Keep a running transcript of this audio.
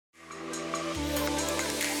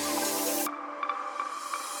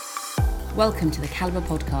Welcome to the Calibre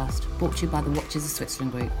podcast, brought to you by the Watches of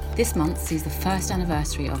Switzerland Group. This month sees the first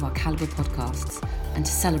anniversary of our Calibre podcasts, and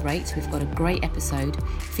to celebrate, we've got a great episode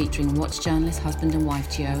featuring watch journalist husband and wife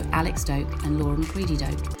duo Alex Doak and Laura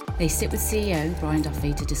McCready-Doak. They sit with CEO Brian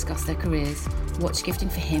Duffy to discuss their careers, watch gifting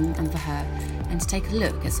for him and for her, and to take a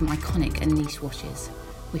look at some iconic and niche watches.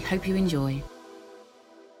 We hope you enjoy.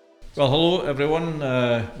 Well, hello everyone.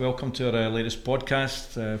 Welcome to our latest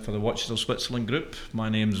podcast for the Watches of Switzerland Group. My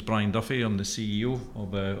name is Brian Duffy. I'm the CEO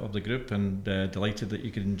of the group, and delighted that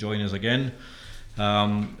you can join us again.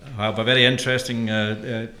 I have a very interesting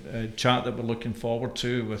chat that we're looking forward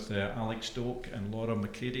to with Alex Doak and Laura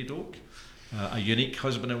McCready-Doak, a unique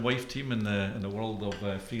husband and wife team in the world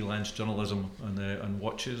of freelance journalism and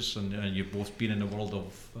watches, and you've both been in the world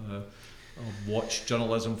of watch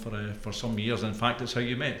journalism for some years. In fact, it's how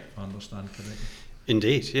you met, if I understand correctly.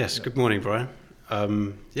 Indeed, yes. Yeah. Good morning, Brian.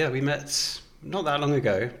 We met not that long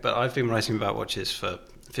ago, but I've been writing about watches for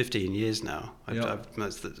 15 years now.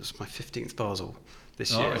 It's my 15th Basel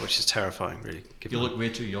this year, which is terrifying, really. You look way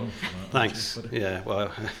too young for that. Thanks. Yeah,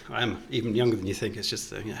 well, I am even younger than you think. It's just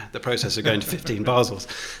the process of going to 15 Basels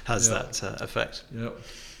has that effect.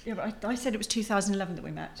 Yeah, but I said it was 2011 that we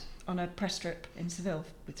met on a press trip in Seville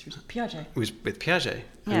with Piaget. It was with Piaget.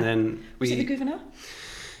 Yeah. And then was it the Gouverneur?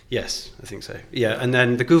 Yes, I think so. Yeah, and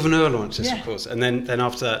then the Gouverneur launched this, of course. And then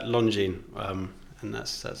after that, Longines. And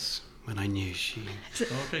that's when I knew she... It's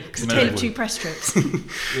a tale of two press trips.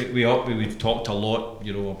 We've talked a lot,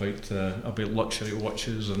 about luxury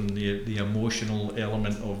watches and the emotional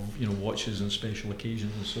element of watches and special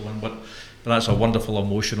occasions and so on. But that's a wonderful,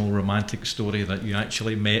 emotional, romantic story that you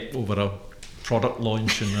actually met over a product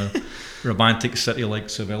launch in a romantic city like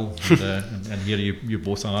Seville, and here you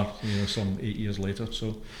both are, some 8 years later.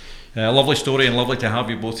 So, a lovely story, and lovely to have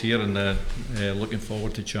you both here, and looking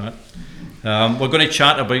forward to chat. We're going to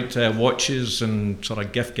chat about watches and sort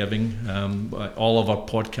of gift giving. All of our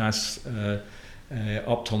podcasts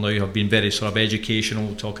up till now have been very sort of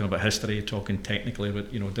educational, talking about history, talking technically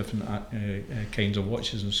about different kinds of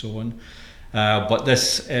watches and so on. But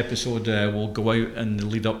this episode will go out in the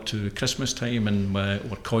lead up to Christmas time, and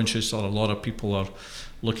we're conscious that a lot of people are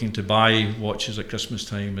looking to buy watches at Christmas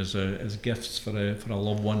time as gifts for a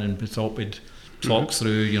loved one, and we thought we'd talk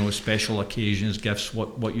through special occasions, gifts,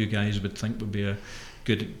 what you guys would think would be a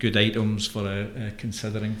good items for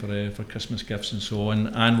considering for Christmas gifts and so on,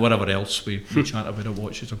 and whatever else we chat about our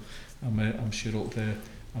watches. I'm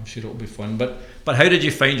sure it'll be fun. But how did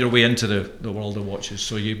you find your way into the world of watches?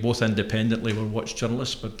 So you both independently were watch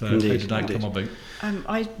journalists, but how did that come about?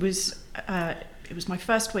 It was my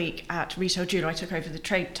first week at Retail Jeweller. I took over the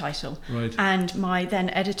trade title, right. And my then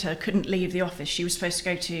editor couldn't leave the office. She was supposed to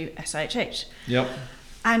go to SIHH. Yep.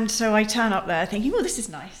 And so I turn up there thinking, this is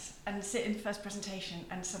nice, and sit in the first presentation,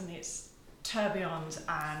 and suddenly it's tourbillons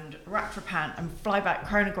and rack repant and flyback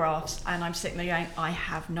chronographs, and I'm sitting there going, I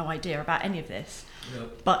have no idea about any of this.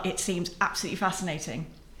 Yep. But it seems absolutely fascinating.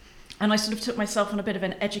 And I sort of took myself on a bit of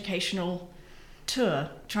an educational tour,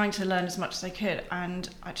 trying to learn as much as I could, and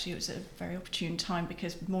actually it was a very opportune time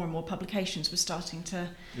because more and more publications were starting to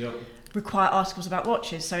require articles about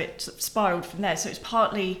watches, so it sort of spiraled from there. So it's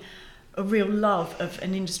partly a real love of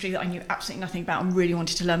an industry that I knew absolutely nothing about and really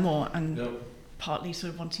wanted to learn more, and partly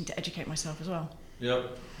sort of wanting to educate myself as well. Yeah.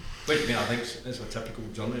 But I think it's a typical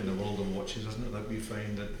journey in the world of watches, isn't it? That we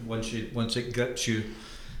find that once it grips you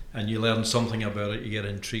and you learn something about it, you get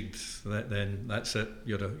intrigued. Then that's it.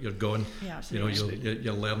 You're gone. Yeah, absolutely.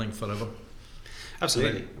 You're learning forever.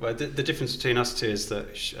 Absolutely. Well, the difference between us two is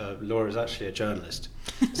that Laura is actually a journalist,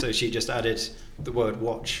 so she just added the word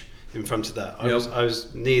watch in front of that. I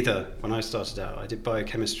was neither when I started out. I did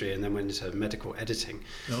biochemistry and then went into medical editing.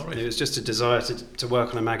 Right. It was just a desire to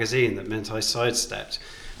work on a magazine that meant I sidestepped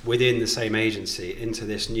within the same agency into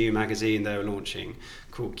this new magazine they were launching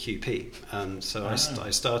called QP. I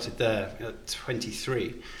started there at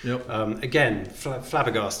 23. Yep. Again,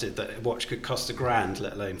 flabbergasted that a watch could cost $1,000,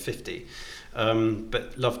 let alone 50.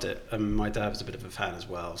 But loved it. My dad was a bit of a fan as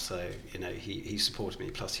well, so he supported me.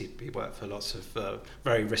 Plus, he worked for lots of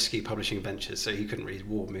very risky publishing ventures, so he couldn't really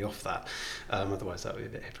ward me off that. Otherwise, that would be a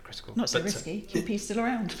bit hypocritical. Not so risky. QP's still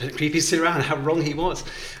around. QP's still around. How wrong he was.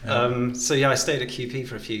 I stayed at QP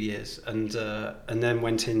for a few years, and then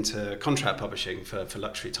went into contract publishing for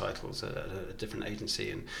luxury titles at a different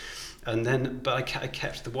agency, And then, but I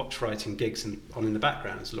kept the watch writing gigs on in the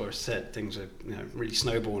background, as Laura said. Things are really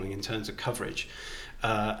snowballing in terms of coverage.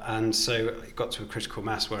 And so it got to a critical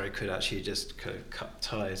mass where I could actually just cut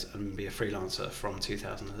ties and be a freelancer from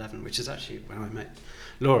 2011, which is actually when I met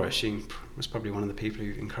Laura. She was probably one of the people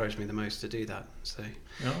who encouraged me the most to do that. So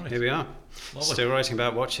here we are, still writing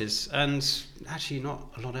about watches, and actually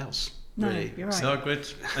not a lot else. No, really. you're right. No,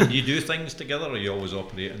 good. And you do things together, or you always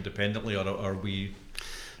operate independently, or are we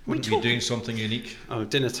doing something unique? Oh,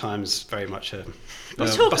 dinner time's very much a... We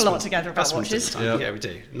talk a lot together about watches. Yeah, we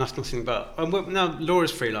do. Nothing but... now,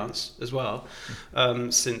 Laura's freelance as well.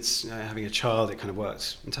 Since having a child, it kind of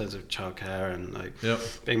works in terms of childcare and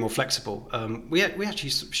being more flexible. We actually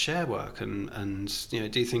share work and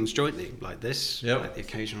do things jointly, like this, like the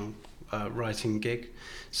occasional writing gig.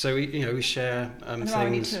 So we share and things. There are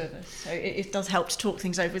only two of us, so it does help to talk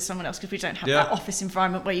things over with someone else, because we don't have that office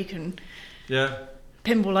environment where you can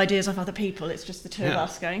pinball ideas off other people. It's just the two of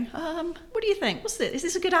us going, what do you think? What's this? Is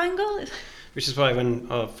this a good angle? Which is why when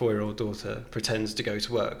our 4-year-old daughter pretends to go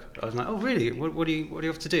to work, I was like, oh really? What do you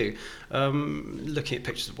have to do? Looking at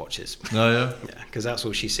pictures of watches. Oh yeah. Yeah, because that's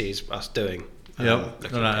all she sees us doing.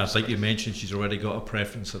 I think you mentioned she's already got a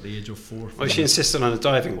preference at the age of 4. Well, she insisted on a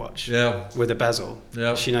diving watch. Yeah. With a bezel.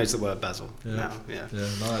 Yeah. She knows the word bezel now. Yeah. Yeah.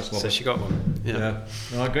 No, that's lovely. So she got one. Yeah.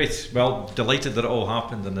 No, great. Well, delighted that it all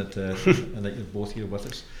happened and that and that you're both here with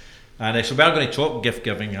us. And so we are going to talk gift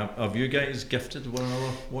giving. Have you guys gifted one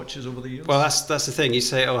another watches over the years? Well, that's the thing. You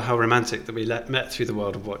say, oh, how romantic that we met through the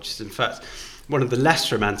world of watches. In fact, one of the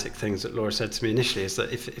less romantic things that Laura said to me initially is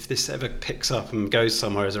that if this ever picks up and goes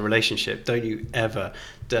somewhere as a relationship, don't you ever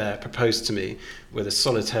dare propose to me with a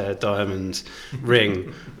solitaire diamond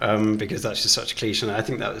ring, because that's just such a cliche. And I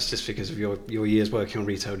think that was just because of your years working on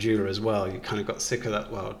retail jeweler as well. You kind of got sick of that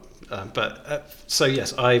world. So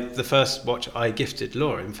yes, the first watch I gifted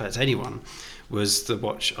Laura, in fact anyone, was the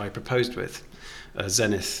watch I proposed with. A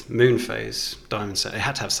Zenith moon phase diamond set. It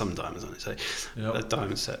had to have some diamonds on it, so a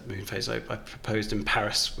diamond set moon phase. I proposed in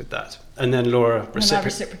Paris with that, and then Laura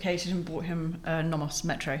reciprocated and bought him a Nomos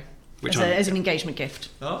Metro as an engagement gift.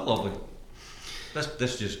 Oh, lovely.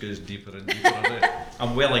 This just goes deeper and deeper.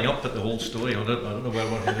 I'm welling up at the whole story. I don't know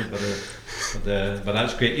where we're headed, but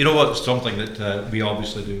that's great. You know what? Something that we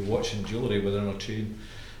obviously do, watch and jewellery within our chain.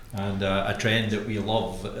 And a trend that we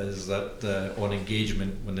love is that on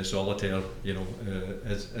engagement, when the solitaire,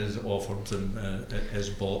 is offered and is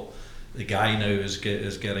bought, the guy now is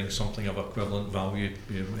getting something of equivalent value,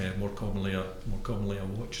 more commonly a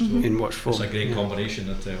watch. So in watch form. It's a great combination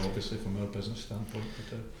that obviously from our business standpoint.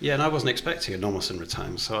 And I wasn't expecting a Nomos in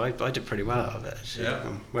return, so I did pretty well out of it. Yeah.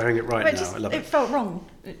 I'm wearing it now. I love it. It felt wrong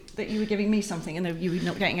that you were giving me something and you were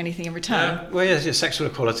not getting anything in return. Yeah. Well, yeah, sexual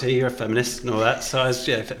equality, you're a feminist and all that, so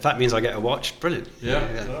if that means I get a watch, brilliant.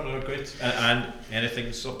 Yeah. No, great. And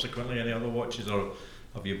anything subsequently, any other watches, or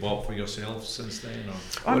have you bought for yourself since then?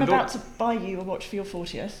 Or? I'm about to buy you a watch for your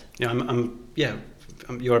 40th. Yeah,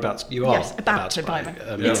 you are about to buy one.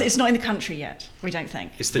 It's not in the country yet, we don't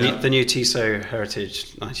think. It's the new Tissot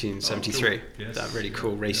Heritage 1973. Oh, cool. Yes. That really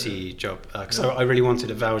cool racy job. Because I really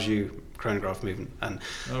wanted a Valjoux chronograph movement, and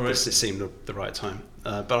this seemed the right time.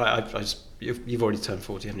 But I just, you've already turned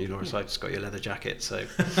 40, haven't you, Laura? So I just got your leather jacket. So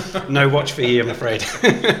no watch for you, I'm afraid.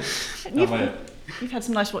 You've had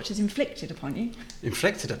some nice watches inflicted upon you.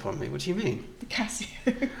 Inflicted upon me? What do you mean? The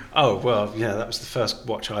Casio. Oh, well, yeah, that was the first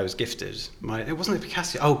watch I was gifted. It wasn't the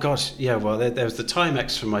Casio. Oh, gosh, yeah, well, there was the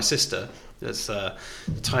Timex from my sister. There's the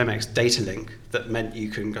Timex data link that meant you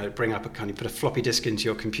can go bring up you put a floppy disk into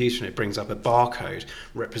your computer and it brings up a barcode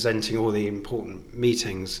representing all the important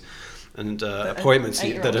meetings and appointments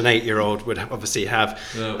that an 8-year-old would obviously have,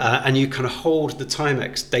 and you kind of hold the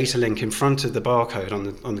Timex data link in front of the barcode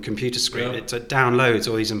on the computer screen. It downloads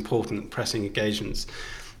all these important pressing engagements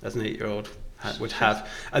as an 8-year-old would have.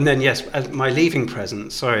 And then yes, as my leaving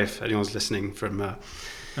present. Sorry if anyone's listening from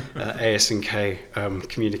AS&K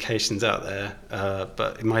communications out there,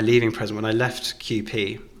 but in my leaving present, when I left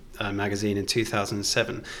QP magazine in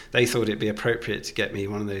 2007, they thought it'd be appropriate to get me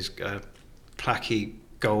one of those plaquey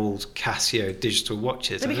gold Casio digital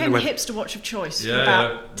watches. They became the hipster watch of choice for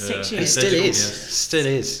about 6 years. It still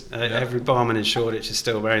is. Every barman in Shoreditch is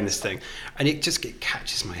still wearing this thing, and it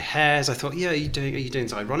catches my hairs. I thought, are you doing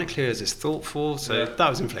this ironically, or is this thoughtful? So that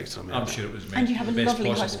was inflicted on me. I'm sure it was. And you have a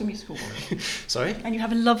lovely High School Musical watch. Sorry. And you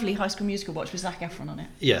have a lovely High School Musical watch with Zac Efron on it.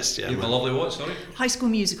 Yes, yeah. You have a lovely what? Sorry. High School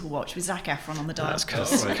Musical watch with Zac Efron on the dial. That's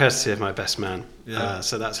courtesy of my best man.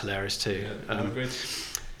 So that's hilarious too. Great.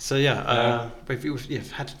 So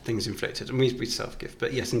we've had things inflicted, and we self-gift.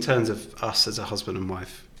 But yes, in terms of us as a husband and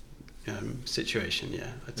wife situation,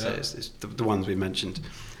 I'd say it's the ones we mentioned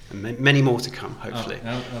And many more to come, hopefully.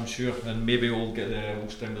 I'm sure, and maybe we'll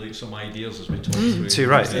stimulate some ideas as we talk through. Too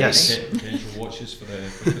right, yes. Potential watches for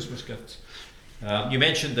Christmas gifts. You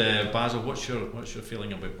mentioned Basel. What's your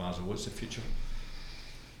feeling about Basel? What's the future?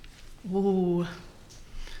 Ooh.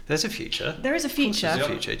 There's a future. There is a future. There's a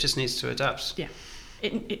future. It just needs to adapt. Yeah.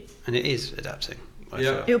 And it is adapting.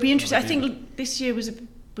 It'll be interesting. I think this year was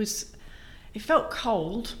it felt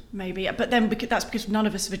cold maybe, but then that's because none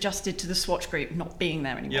of us have adjusted to the Swatch Group not being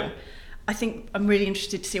there anymore. Yep. I think I'm really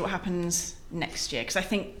interested to see what happens next year, because I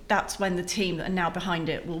think that's when the team that are now behind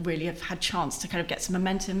it will really have had chance to kind of get some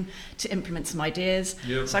momentum to implement some ideas.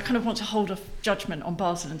 Yep. So I kind of want to hold off judgment on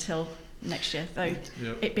Basel until next year, though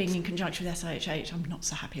it being in conjunction with SIHH, I'm not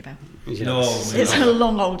so happy about. Yes. No, it's a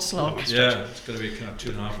long old slog. Yeah, it's going to be kind of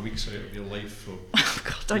 2.5 weeks out of your life. Oh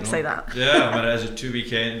God, don't say that. Yeah, I mean, as 2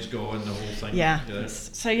 weekends going, the whole thing. Yeah.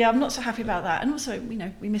 So I'm not so happy about that. And also,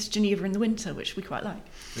 we miss Geneva in the winter, which we quite like.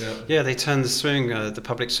 Yeah, they turned the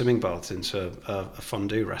public swimming bath into a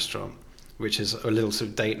fondue restaurant, which is a little sort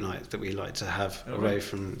of date night that we like to have away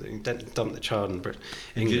from dump the child in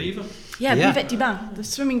England. Geneva? Yeah, Buvette du Bain. The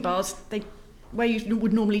swimming bars, where you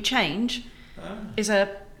would normally change, is a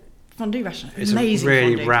fondue restaurant. It's amazing a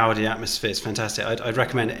really fondue. rowdy atmosphere. It's fantastic. I'd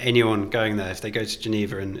recommend anyone going there, if they go to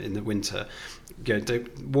Geneva in the winter,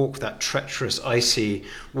 walk that treacherous, icy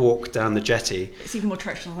walk down the jetty. It's even more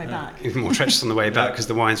treacherous on the way back. Even more treacherous on the way back because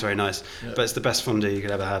the wine's very nice. But it's the best fondue you could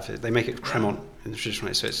ever have. They make it Cremant in the traditional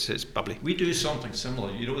way, so it's bubbly. We do something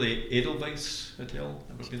similar. You know the Edelweiss Hotel?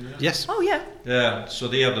 Ever been there? Yes. Oh yeah. Yeah, so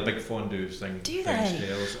they have the big fondue thing Do they?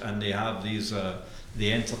 downstairs, and they have these.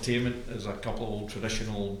 The entertainment is a couple of old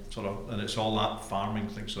traditional sort of, and it's all that farming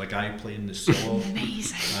thing. So the guy playing the solo,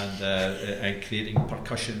 Amazing. and creating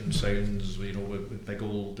percussion sounds, with big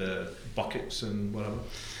old buckets and whatever,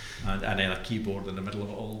 and then a keyboard in the middle of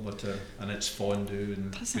it all. But and it's fondue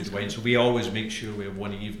and good wine. So we always make sure we have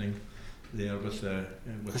one evening there with that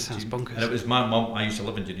the sounds team. bonkers. And it was my mum. I used to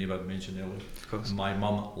live in Geneva, I mentioned earlier. Of course. My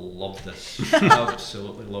mum loved this.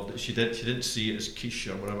 Absolutely loved it. She didn't see it as quiche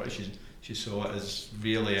or whatever. She saw it as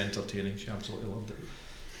really entertaining. She absolutely loved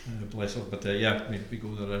it. Bless her. But we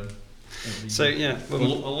go there every So year.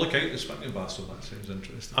 well, I'll look out the swimming bath, so that sounds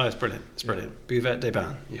interesting. Oh, it's brilliant. It's brilliant. Buvette du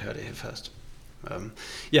Bain. You heard it here first.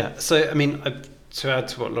 So I mean, to add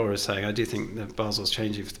to what Laura is saying, I do think that Basel's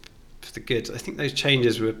changing for the good. I think those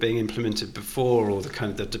changes were being implemented before all the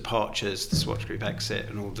kind of the departures, the Swatch Group exit,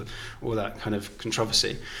 and all that kind of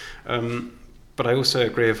controversy. But I also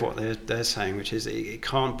agree with what they're saying, which is it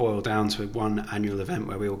can't boil down to one annual event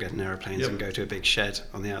where we all get in aeroplanes and go to a big shed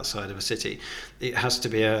on the outside of a city. It has to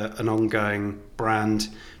be an ongoing brand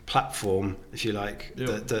platform, if you like,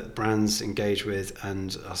 that brands engage with,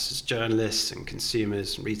 and us as journalists and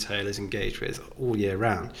consumers and retailers engage with all year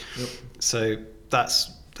round. So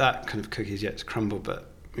that kind of cookie's yet to crumble, but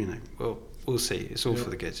we'll see. It's all for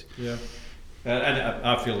the good. Yeah. And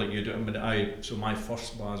I feel like you do. I mean, so my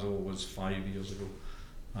first Basel was 5 years ago,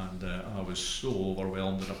 and I was so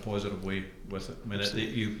overwhelmed in a positive way with it. I mean,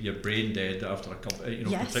 you're brain dead after a couple.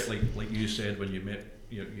 Particularly like you said when you met,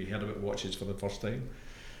 you heard about watches for the first time.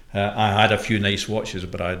 I had a few nice watches,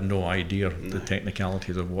 but I had no idea the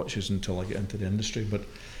technicalities of watches until I get into the industry. But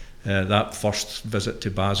that first visit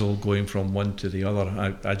to Basel, going from one to the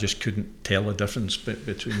other, I just couldn't tell the difference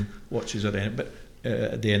between watches at the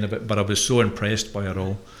end of it, but I was so impressed by it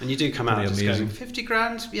all. And you do come out just going, 50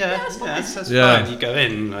 grand? That's fine. You go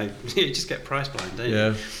in, you just get price blind, don't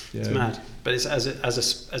you? It's mad. But it's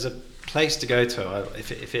as a place to go to,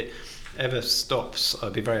 if it ever stops,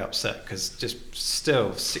 I'd be very upset, because just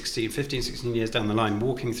still 15, 16 years down the line,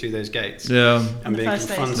 walking through those gates and being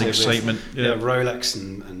confronted with excitement, Rolex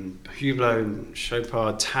and Hublot and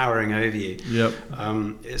Chopard towering over you.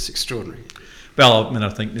 It's extraordinary. Well, I mean, I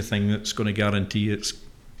think the thing that's going to guarantee its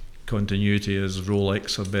continuity is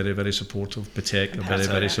Rolex are very, very supportive, Patek are very,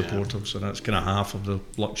 very supportive, so that's kind of half of the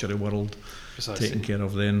luxury world taken care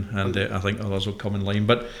of then, and I think others will come in line.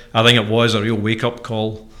 But I think it was a real wake-up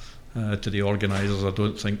call to the organisers. I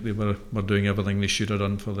don't think they were doing everything they should have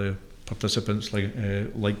done for the participants,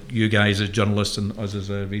 like you guys as journalists and us as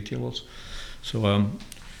retailers. So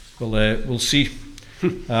we'll see.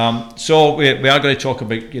 So we are going to talk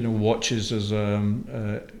about watches as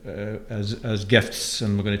gifts,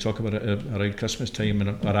 and we're going to talk about it around Christmas time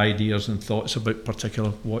and our ideas and thoughts about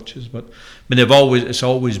particular watches. But I mean, it's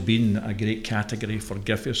always been a great category for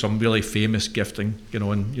gift. Some really famous gifting, and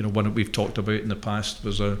one that we've talked about in the past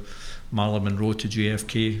was Marilyn Monroe to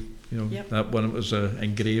JFK. That one was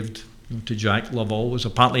engraved to Jack Love Always.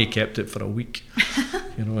 Apparently he kept it for a week.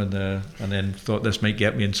 And then thought this might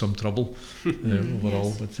get me in some trouble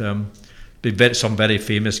overall. But some very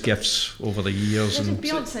famous gifts over the years. Did And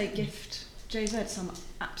Beyonce gift Jay-Z some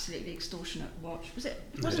absolutely extortionate watch? It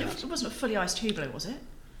wasn't a fully iced Hublot, was it?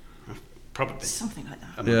 Probably. Something like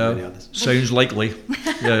that. Among many others. sounds likely.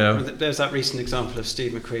 Yeah. There's that recent example of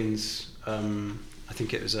Steve McQueen's, I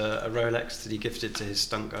think it was a Rolex that he gifted to his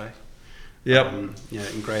stunt guy. Yep.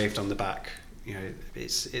 Engraved on the back.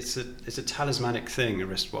 It's a talismanic thing, a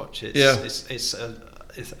wristwatch. It's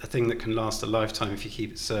a thing that can last a lifetime if you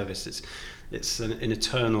keep it serviced. It's an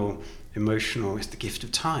eternal emotional. It's the gift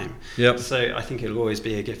of time. Yep. So I think it'll always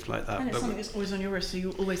be a gift like that. And it's something that's always on your wrist, so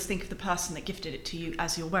you always think of the person that gifted it to you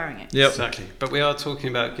as you're wearing it. Yep. Exactly. But we are talking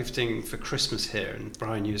about gifting for Christmas here, and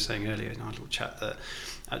Brian, you were saying earlier in our little chat that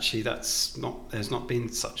actually there's not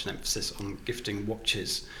been such an emphasis on gifting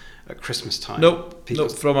watches at Christmas time. Nope.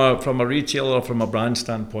 From a retailer, from a brand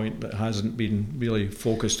standpoint, that hasn't been really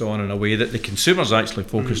focused on in a way that the consumer's actually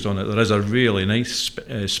focused on it. There is a really nice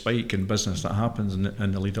spike in business that happens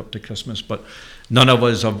in the lead up to Christmas, but none of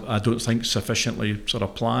us have, I don't think, sufficiently sort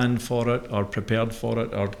of planned for it or prepared for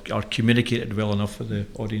it or communicated well enough with the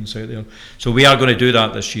audience out there. So we are going to do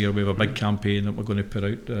that this year. We have a big campaign that we're going to put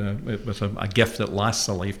out with a gift that lasts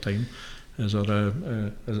a lifetime. As our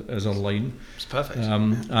line. It's perfect.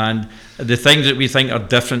 And the things that we think are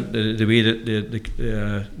different, the way that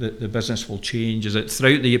the business will change, is that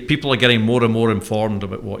throughout the people are getting more and more informed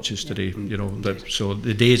about watches today. So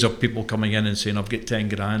the days of people coming in and saying, "I've got 10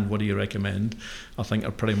 grand, what do you recommend?" I think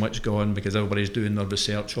are pretty much gone, because everybody's doing their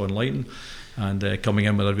research online and coming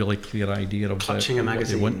in with a really clear idea of clutching a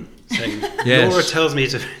magazine, saying, yes. "Laura tells me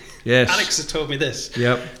to." Yes. Alex has told me this.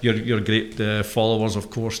 Yep, your great followers,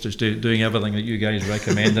 of course, just doing everything that you guys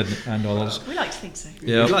recommended and others. We like to think so.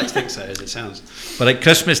 Yep. We like to think so, as it sounds. But at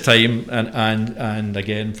Christmas time, and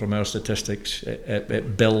again from our statistics,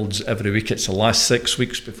 it builds every week. It's the last 6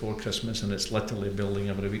 weeks before Christmas, and it's literally building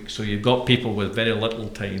every week. So you've got people with very little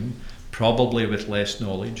time, probably with less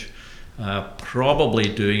knowledge, probably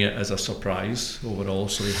doing it as a surprise overall,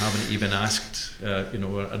 so they haven't even asked,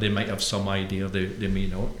 or they might have some idea, they may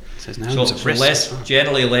not. So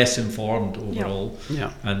generally less informed overall.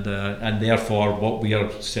 Yeah. And therefore what we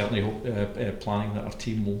are certainly planning that our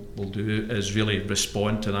team will do is really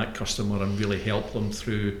respond to that customer and really help them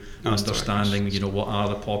through understanding, what are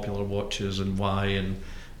the popular watches and why,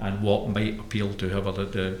 and what might appeal to whoever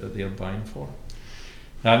that they're buying for.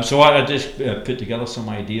 So I just put together some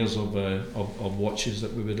ideas of watches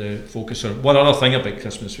that we would focus on. One other thing about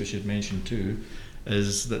Christmas we should mention too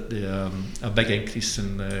is that a big increase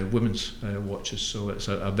in women's watches. So it's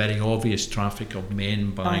a very obvious traffic of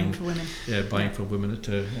men buying for women. Buying for women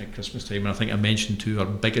at Christmas time. And I think I mentioned too, our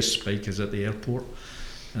biggest spike is at the airport.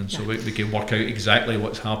 And so we can work out exactly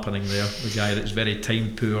what's happening there. The guy that's very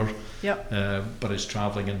time poor, but is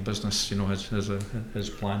travelling in business, has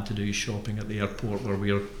planned to do his shopping at the airport, where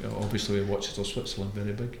we are obviously Watches of Switzerland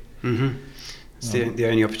very big. Mm-hmm. It's the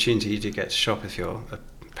only opportunity you do get to shop if you're a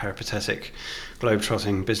peripatetic,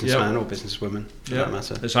 globe-trotting businessman or businesswoman, for that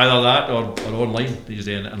matter. It's either that or online these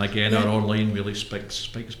days, and again our online really spikes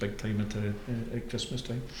big time at Christmas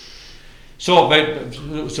time. So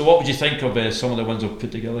what would you think of some of the ones I've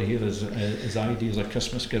put together here as ideas of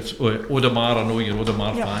Christmas gifts? Audemars, I know you're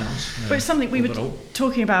Audemars fans. But it's something we were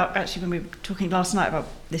talking about actually when we were talking last night about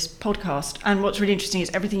this podcast, and what's really interesting is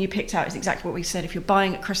everything you picked out is exactly what we said. If you're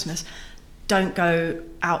buying at Christmas, don't go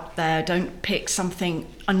out there, don't pick something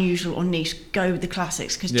unusual or niche, go with the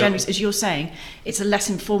classics, because generally, as you're saying, it's a less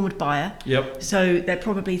informed buyer. Yep. So they're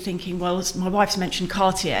probably thinking, well, as my wife's mentioned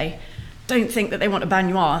Cartier, don't think that they want a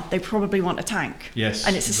Baignoire, they probably want a Tank. Yes.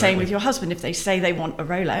 And it's the same with your husband. If they say they want a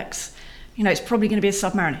Rolex, it's probably going to be a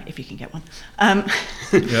Submariner, if you can get one.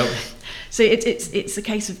 Yep. So it's a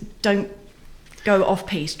case of don't go off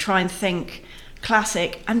piece, try and think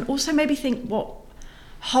classic, and also maybe think what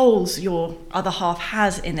holes your other half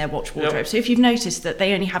has in their watch wardrobe. Yep. So if you've noticed that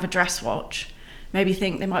they only have a dress watch, maybe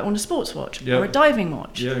think they might want a sports watch or a diving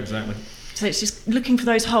watch. Yeah, exactly. So it's just looking for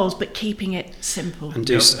those holes, but keeping it simple. And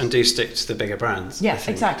do stick to the bigger brands. Yeah,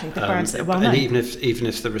 exactly. The brands that are well known. And even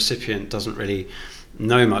if the recipient doesn't really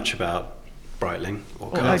know much about Breitling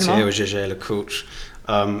or Cartier or Jaeger-LeCoultre,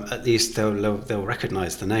 at least they'll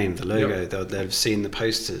recognise the name, the logo. They'll have seen the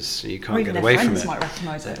posters. You can't get away from it. Or even their friends might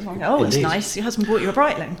recognise it. Oh, it's nice. Your husband bought you a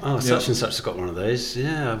Breitling. Oh, such and such has got one of those.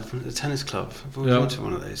 Yeah, the tennis club. I've always wanted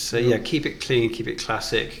one of those. So keep it clean, keep it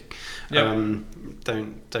classic.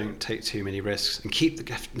 Don't take too many risks, and keep the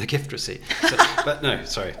gift receipt. But no,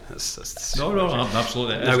 sorry, that's no,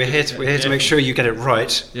 absolutely. No, we're here to make sure you get it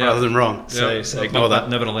right rather than wrong. So ignore that.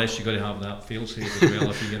 Nevertheless, you've got to have that feel safe as well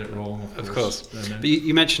if you get it wrong. Of course. But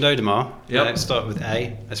you mentioned Audemars. Yep. Let's start with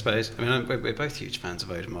A, I suppose. I mean, we're both huge fans of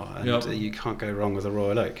Audemars, and Yep. you can't go wrong with a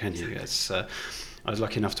Royal Oak, can you? It's. I was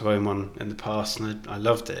lucky enough to own one in the past, and I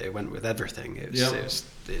loved it. It went with everything.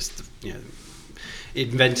 It's it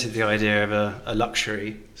invented the idea of a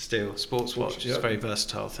luxury steel sports watch. It's Yep. a very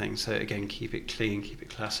versatile thing. So again, keep it clean, keep it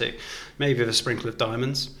classic, maybe with a sprinkle of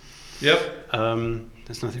diamonds. Yep.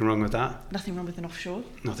 There's nothing wrong with that. Nothing wrong with an offshore.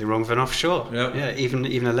 Nothing wrong with an offshore. Yep. Yeah, even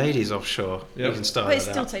a lady's offshore, Yep. you can style But it it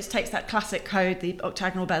still out. takes that classic code, the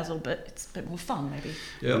octagonal bezel, but it's a bit more fun, maybe.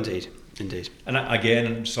 Yep. Indeed. And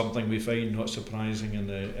again, something we find not surprising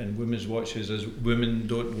in women's watches is women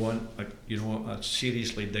don't want a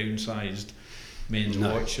seriously downsized men's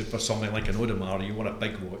No. watch. For something like an Audemars, you want a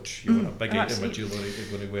big watch. You want a big item of absolutely. jewellery you're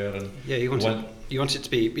going to wear. And Yeah, you want it to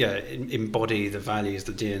be embody the values,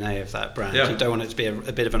 the DNA of that brand. Yeah. You don't want it to be a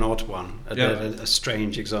bit of an odd one, a Yeah. bit of a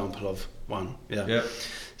strange example of one. Yeah. Yeah.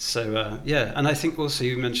 So and I think also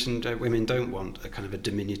you mentioned women don't want a kind of a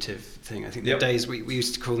diminutive thing. I think Yep. the days we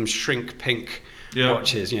used to call them shrink pink Yeah.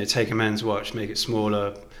 watches. Take a men's watch, make it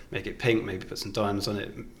smaller, make it pink, maybe put some diamonds on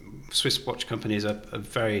it. Swiss watch companies are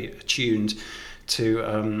very attuned to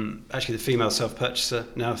actually the female self-purchaser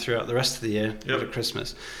now throughout the rest of the year, Yep. not at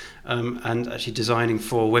Christmas, and actually designing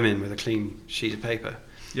for women with a clean sheet of paper,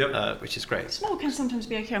 Yep. which is great. Small can sometimes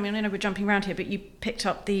be okay. I mean, I know we're jumping around here, but you picked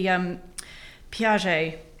up the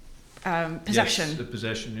Piaget Possession. Yes, the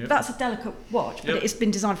Possession. Yeah. That's a delicate watch, but Yep. it's been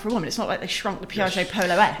designed for a woman. It's not like they shrunk the Piaget Yes.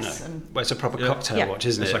 Polo S. No, And well, it's a proper Yeah. cocktail Yeah. watch,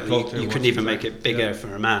 isn't It's it? a cocktail You couldn't watch, even make it exactly. bigger Yeah.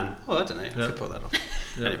 for a man. Well, I don't know. I Yeah. could pull that off.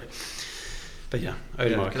 Yeah. Anyway, but yeah, Yeah,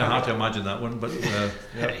 Audemars. kind of hard to imagine that one, but yeah.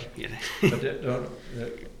 Hey,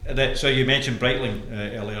 So you mentioned Breitling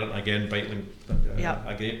earlier, and again Breitling, Yeah.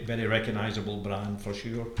 a very recognisable brand for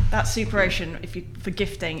sure. that Super Ocean, for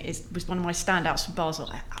gifting, was one of my standouts from Basel.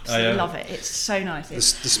 I absolutely yeah. love it. It's so nice. the It's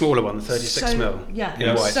smaller one, the 36 so, mil. Yeah,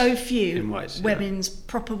 in white. so few In white, yeah.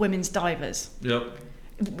 proper women's divers. Yep.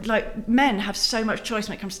 Like, men have so much choice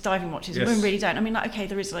when it comes to diving watches, and Yes. women really don't. I mean, like, okay,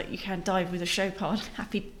 there is, like, you can dive with a Chopard,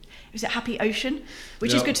 Happy Ocean,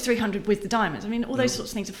 which is Yeah. good to 300 with the diamonds. I mean, all those Yeah.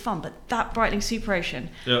 sorts of things are fun, but that Breitling Super Ocean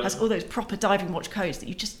Yeah. has all those proper diving watch codes that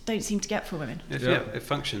you just don't seem to get for women. It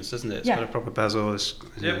functions, doesn't it? It's Yeah. got a proper bezel, it's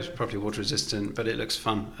Yep. properly water resistant, but it looks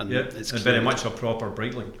fun. And Yeah, it's and very clean. much a proper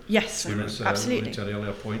Breitling. Yes, absolutely. To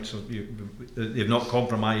earlier points, they've not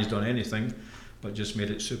compromised on anything, but just made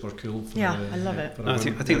it super cool. Yeah, I love it. for No, I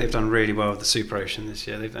women. think they've done really well with the Super Ocean this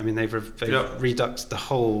year. They've Yeah. reduced the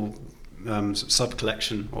whole sub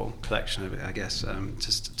collection or collection of it, I guess,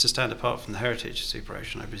 to stand apart from the heritage Super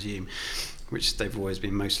Ocean, I presume, which they've always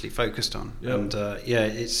been mostly focused on. Yeah. And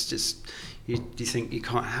it's just you think you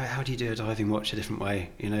can't. How do you do a diving watch a different way?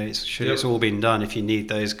 It's all been done. If you need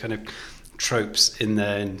those kind of tropes in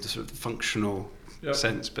there in the sort of functional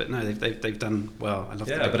sense, but no, they've done well. I love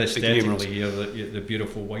the but big numerals. aesthetically here, the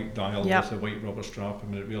beautiful white dial Yep. with the white rubber strap.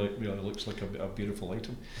 I mean, it really looks like a beautiful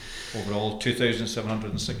item. Overall,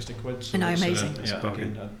 2,760 quid. So I know, it's, amazing. It's a Yeah,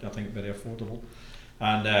 bargain. again, I think very affordable.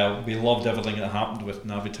 And we loved everything that happened with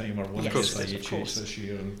Navitimer one Yes, of of the IHH course. this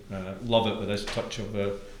year, and love it with this touch of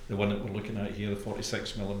the one that we're looking at here, the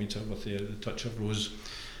 46mm with the touch of rose.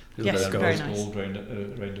 Yes, Little very rose nice. gold round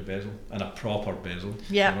the bezel, and a proper bezel.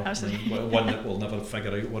 Yeah, I absolutely. mean, one that will never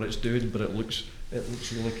figure out what it's doing, but it looks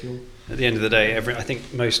really cool. At the end of the day, I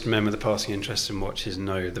think most men with a passing interest in watches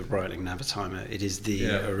know the Breitling Navitimer. It is the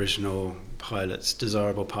original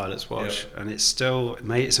desirable pilot's watch, and it's still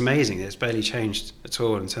it's amazing. It's barely changed at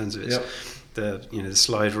all in terms of its the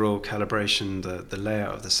slide rule calibration, the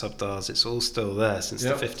layout of the subdials. It's all still there since the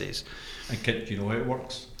 50s. And do you know how it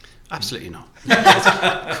works? Absolutely not.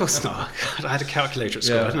 Of course not. God, I had a calculator at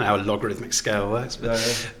school. Yeah. I don't know how a logarithmic scale works,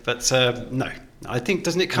 but no. I think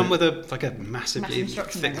doesn't it come with a massively Massive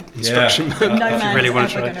instruction thick manual. instruction Yeah. manual? No if you man really is want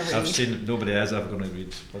to ever try. going to I've read. seen nobody is ever going to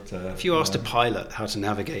read, but If you asked a pilot how to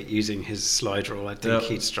navigate using his slide rule, I think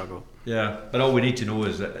he'd struggle. but all we need to know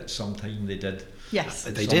is that at some time they did. Yes.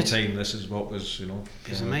 They did. Sometime this is what was It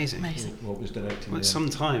was amazing. Amazing. what was directing. At them. some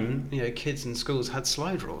time, kids in schools had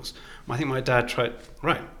slide rules. I think my dad tried.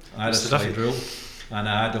 Right. I had a Mr. Duffy. slide rule, and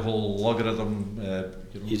I had the whole logarithm.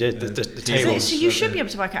 You did, the So, tables. so you should be able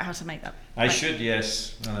to work out how to make that. I should,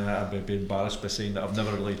 yes, and I'd be embarrassed by saying that I've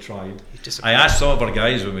never really tried. Just- I asked some of our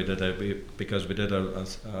guys when we did it, because we did a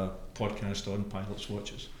podcast on pilots'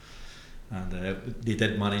 watches, and they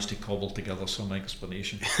did manage to cobble together some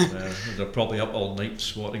explanation. They're probably up all night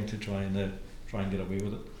swatting to try and get away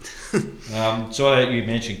with it. So you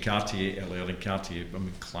mentioned Cartier earlier, and Cartier, I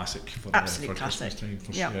mean, classic for Absolute Christmas classic.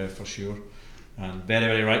 time for sure. And very,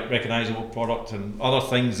 very recognisable product, and other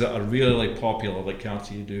things that are really popular that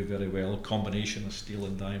Cartier do very well, a combination of steel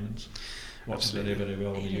and diamonds. works Absolutely. very, very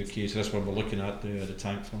well in the It UK. So that's what we're looking at, the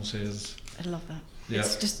Tank Française. I love that. Yeah.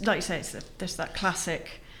 It's just like you say, there's that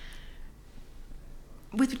classic.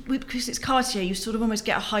 Because it's Cartier, you sort of almost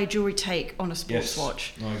get a high jewelry take on a sports Yes.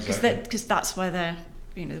 watch. No, exactly. Because that's where they're,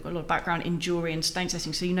 they've got a lot of background in jewelry and stone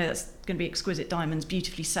setting, so that's going to be exquisite diamonds,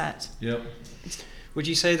 beautifully set. Yep. Would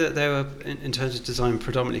you say that they were, in terms of design,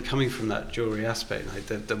 predominantly coming from that jewellery aspect? Like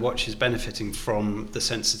the watch is benefiting from the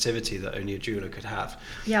sensitivity that only a jeweller could have.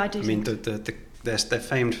 Yeah, I do. I mean, they're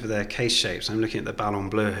famed for their case shapes. I'm looking at the Ballon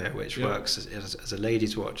Bleu here, which Yep. works as a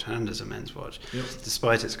lady's watch and as a men's watch, Yep.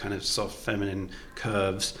 despite its kind of soft feminine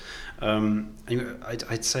curves.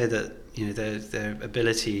 I'd say that their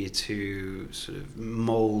ability to sort of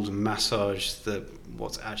mould and massage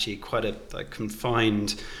what's actually quite a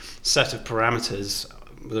confined set of parameters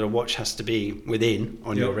that a watch has to be within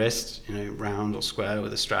on your wrist, round or square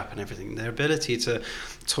with a strap and everything. Their ability to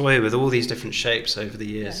toy with all these different shapes over the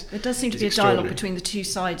years. There does seem to is be a dialogue extraordinary. between the two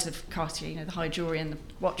sides of Cartier, the high jewelry and the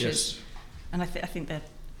watches. Yes. And I think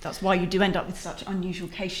that's why you do end up with such unusual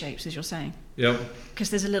case shapes, as you're saying. Yep.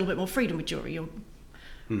 Because there's a little bit more freedom with jewelry. You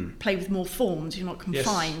play with more forms. You're not Yes.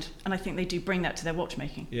 confined. And I think they do bring that to their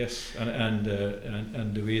watchmaking. Yes, and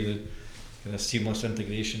the way the kind of seamless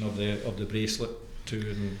integration of the bracelet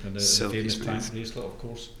too, and the Silky famous smooth. Tank bracelet, of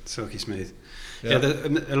course. Silky smooth. Yeah.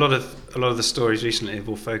 A lot of the stories recently have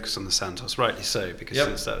all focused on the Santos, rightly so, because Yep.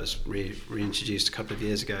 since that was reintroduced a couple of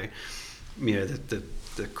years ago, the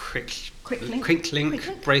Quick quick link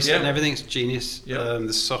link. bracelet and Yep. everything's genius. Yep.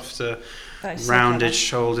 The softer, That is so rounded clever.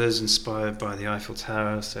 shoulders inspired by the Eiffel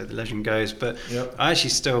Tower, so the legend goes. But Yep. I'm actually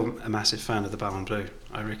still a massive fan of the Ballon Bleu.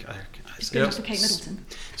 It's good enough for Kate Middleton.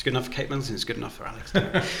 It's good enough for Kate Middleton. It's good enough for Alex.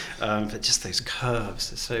 But just those curves,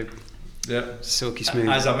 they're so Yeah. silky smooth.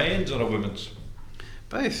 As a men's or a women's?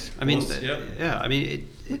 Both. I mean, Both, yeah. yeah. I mean,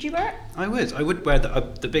 Would you wear it? I would wear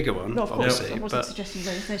the bigger one, No, of course. obviously, I wasn't but suggesting you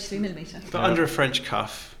wear a 33mm. but Yeah. under a French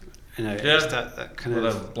cuff, Yeah. it's that kind With a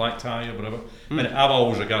of black tie or whatever. I mean, I've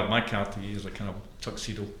always regarded my Cartier as a kind of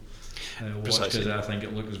tuxedo watch, Precisely. because I think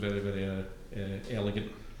it looks very, very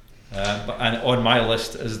elegant. And on my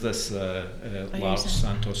list is this Lars saying?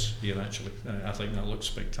 Santos here, actually. I think that looks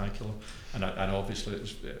spectacular, and obviously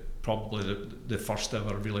it's probably the first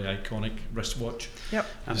ever really iconic wristwatch. Yep.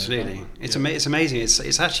 absolutely. It's yeah. It's amazing.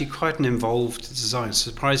 It's actually quite an involved design,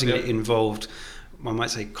 surprisingly Yeah. involved. One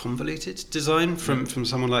might say convoluted design from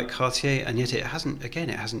someone like Cartier, and yet it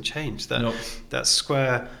hasn't changed. No. That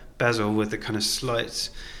square bezel with the kind of slight,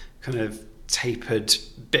 kind of tapered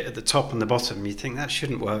bit at the top and the bottom. You think that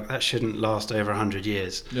shouldn't work. That shouldn't last over 100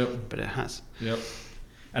 years. Yep. But it has. Yep.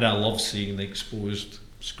 And I love seeing the exposed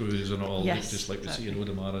screws and all, Yes, just like we see in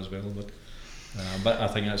exactly. Audemars as well. But I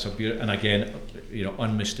think that's a beautiful, and again,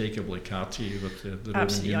 unmistakably Cartier with the Roman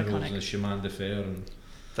Absolutely numerals iconic. and the chemin de fer, and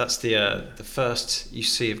That's the first you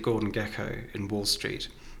see of Gordon Gekko in Wall Street.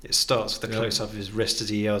 It starts with a Yep. close-up of his wrist as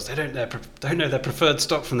he yells, "They don't know their preferred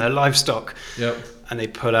stock from their livestock." yep, And they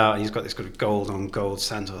pull out, and he's got this kind of gold on gold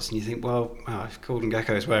Santos, and you think, well, if Gordon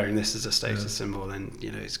Gekko is wearing this as a status Yeah. symbol, then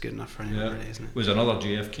it's good enough for anyone, yeah. really, isn't it? It was another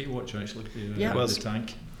JFK watch actually. Yeah. It was. The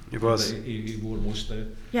Tank. It was. That he wore most of.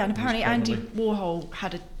 Yeah, and apparently most Andy prominently. Warhol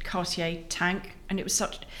had a Cartier Tank, and it was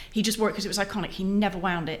he just wore it because it was iconic. He never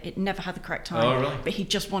wound it. It never had the correct time. Oh, really? But he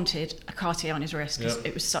just wanted a Cartier on his wrist because Yeah.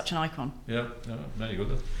 it was such an icon. Yeah, there you go.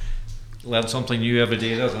 Then. Learn something new every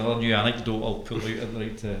day. There's another new anecdote I'll pull out at the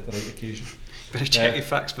right occasion. Better check Yeah. your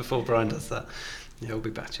facts before Brian does that. Yeah, we'll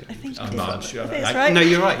be back to it. I think I'm not sure. I think it's I- right. No,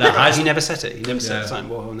 you're right. That has- He never said it. He never said Yeah. the time.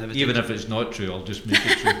 Warhol never Even did. if it's not true, I'll just make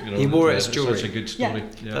it true. He wore it as It's jewellery. such a good story.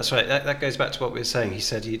 Yeah. That's right. That goes back to what we were saying. He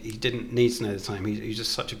said he didn't need to know the time. He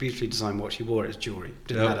just such a beautifully designed watch. He wore it as jewellery.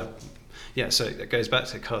 Didn't Yeah. matter. Yeah. So that goes back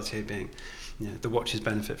to Cartier being, the watches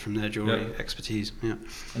benefit from their jewellery Yeah. expertise. Yeah.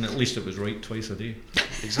 And at least it was right twice a day.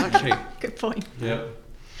 Exactly. Good point. Yeah.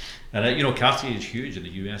 And Cartier is huge in the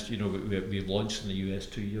US. We launched in the US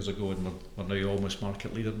 2 years ago, and we're now almost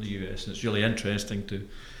market leader in the US. And it's really interesting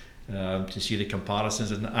to see the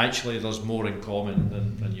comparisons. And actually, there's more in common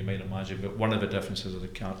than you might imagine. But one of the differences of the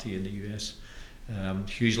Cartier in the US,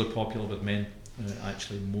 hugely popular with men,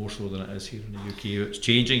 actually more so than it is here in the UK. It's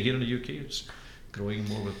changing here in the UK. It's growing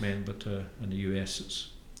more with men, but in the US, it's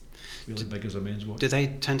really big as a men's watch. Do they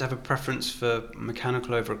tend to have a preference for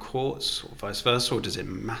mechanical over a quartz, or vice versa, or does it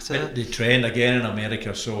matter? The trend again in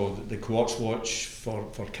America, so the quartz watch for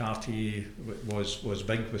Cartier was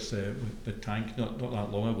big with the Tank not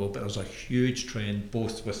that long ago, but there's a huge trend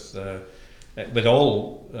both with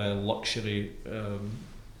all luxury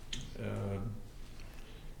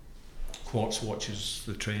quartz watches,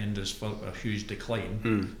 the trend is for a huge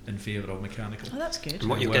decline in favour of mechanical. Oh, that's good. And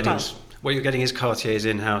what you're getting is Cartier's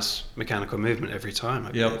in-house mechanical movement every time,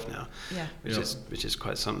 I believe now. Yeah. Which is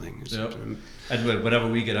quite something. And whenever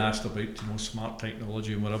we get asked about smart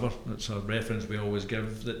technology and whatever, it's a reference we always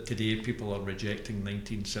give that today people are rejecting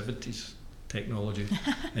 1970s technology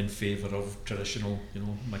in favour of traditional,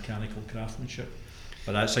 mechanical craftsmanship.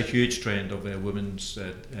 But that's a huge trend of women's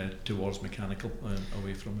towards mechanical,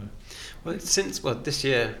 away from. Well, this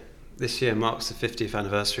year marks the 50th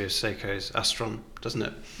anniversary of Seiko's Astron, doesn't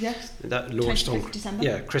it? Yes. That launched on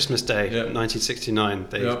December. Christmas Day, 1969.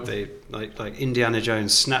 They like Indiana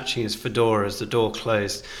Jones snatching his fedora as the door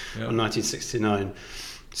closed on 1969.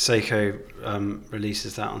 Seiko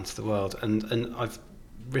releases that onto the world, and I've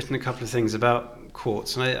written a couple of things about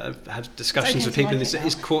quartz, and I've had discussions with people, and they say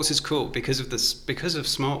quartz is cool because of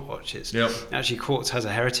smartwatches. Actually, quartz has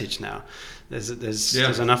a heritage now.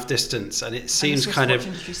 There's enough distance, and it seems and the kind of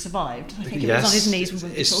industry survived. I think it was on his knees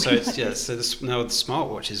when we were talking about this. So now the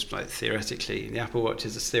smartwatch is theoretically, the Apple Watch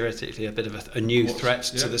is theoretically a bit of a new threat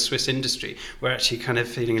to the Swiss industry. We're actually kind of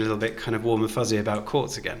feeling a little bit kind of warm and fuzzy about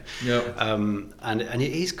quartz again. And it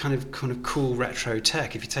is kind of cool retro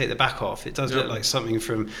tech. If you take the back off, it does look like something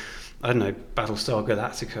from, I don't know, Battlestar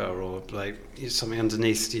Galactica, or like something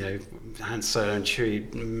underneath, Han Solo and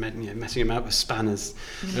Chewie messing him out with spanners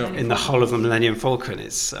in the hull of the Millennium Falcon.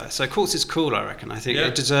 It's so quartz is cool, I reckon. I think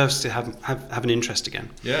it deserves to have an interest again.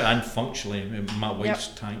 Yeah, and functionally, my wife's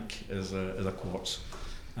tank is a quartz,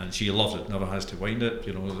 and she loves it. Never has to wind it.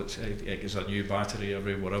 It's a new battery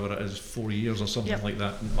every whatever it is, 4 years or something like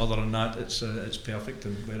that. And other than that, it's perfect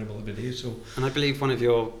and wearable every day. So. And I believe one of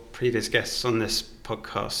your previous guests on this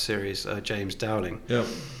podcast series, James Dowling,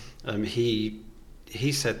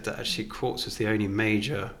 he said that actually quartz was the only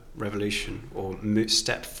major revolution or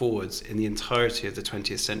step forwards in the entirety of the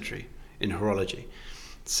 20th century in horology.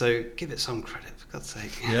 So give it some credit, for God's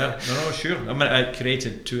sake. Sure. I mean, it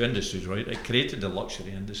created two industries, right? It created the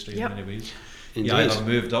luxury industry in many ways. Indeed. You either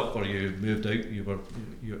moved up or you moved out.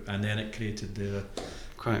 And then it created the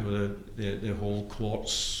whole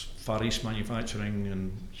quartz Far East manufacturing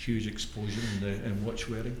and huge explosion in watch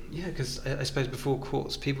wearing. Yeah, because I suppose before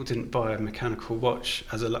quartz, people didn't buy a mechanical watch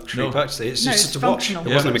as a luxury purchase. It's just a watch. It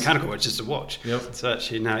wasn't a mechanical watch, just a watch. So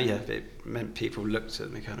actually now, it meant people looked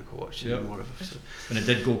at mechanical watch more of a. And it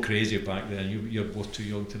did go crazy back then. You're both too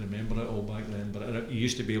young to remember it all back then, but you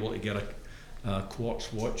used to be able to get a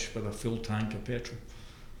quartz watch with a full tank of petrol.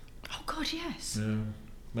 Oh God, yes. Yeah.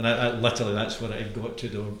 I mean, literally, that's what it had got to.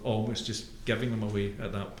 They were almost just giving them away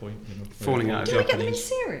at that point. Falling out. Did we get them in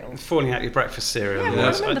cereal? Falling out your breakfast cereal. Yeah,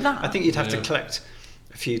 I remember that. I think you'd have to collect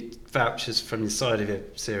a few vouchers from the side of your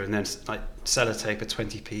cereal and then sellotape a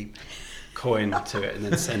 20p coin to it and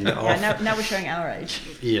then send it off. Now we're showing our age.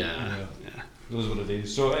 Yeah. Those were the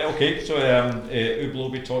days. So Hublot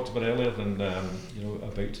we talked about earlier, and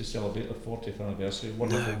about to celebrate the 40th anniversary.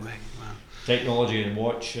 Wonderful. No way. Wow. Technology and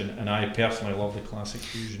watch, and I personally love the Classic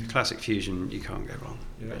Fusion. Classic Fusion, you can't go wrong.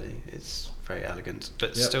 Really, it's very elegant,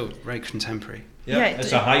 but still very contemporary.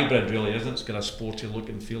 It's a hybrid, really, isn't it? It's got a sporty look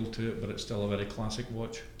and feel to it, but it's still a very classic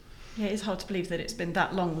watch. Yeah, it's hard to believe that it's been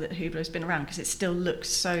that long that Hublot's been around, because it still looks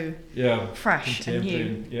so fresh and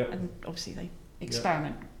new. And obviously they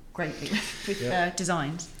experiment greatly with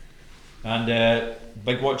designs. And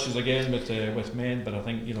big watches again with men, but I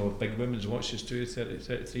think big women's watches too,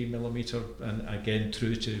 33mm, and again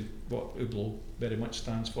true to what Hublot very much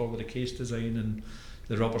stands for, with the case design and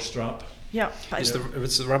the rubber strap. Yeah. Is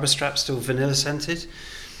the rubber strap still vanilla scented?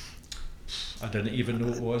 I didn't even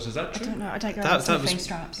know it was. Is that true? I don't know. I don't go around sniffing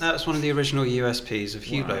straps. That was one of the original USPs of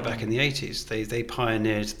Hublot back in the 80s. They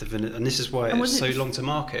pioneered the vanilla, and this is why it's so long to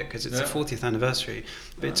market, because it's the 40th anniversary.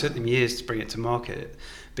 But it took them years to bring it to market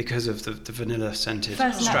because of the vanilla scented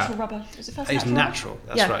strap. First natural rubber. Was it first natural?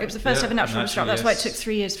 That's right. It was the first ever natural strap. That's why it took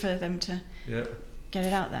 3 years for them to get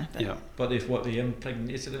it out there. But they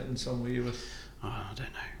impregnated it in some way with. Oh, I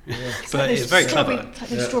don't know. But it's very clever. It's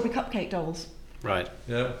like those strawberry cupcake dolls. Right.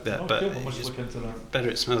 But cool. I must look into that. Better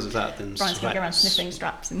it smells of that than Brian's going to go around sniffing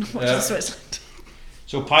straps and watching Switzerland.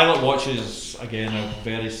 So pilot watches, again, a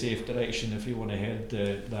very safe direction if you want to head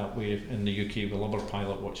that way in the UK. We love our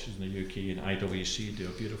pilot watches in the UK, and IWC do a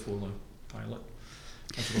beautiful pilot.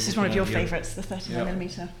 This is one of your favourites, the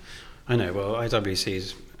 39mm. I know. Well,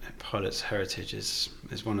 IWC's pilot's heritage is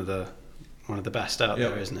one of the best out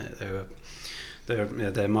there, isn't it?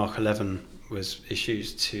 Their Mark 11 was issued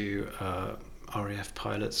to RAF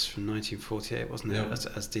pilots from 1948, wasn't it?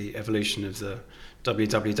 Yeah. As the evolution of the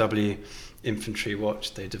WWW infantry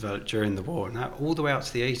watch they developed during the war, and that all the way out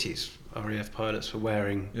to the 80s, RAF pilots were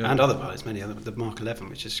wearing, and other pilots, many other, the Mark 11,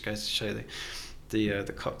 which just goes to show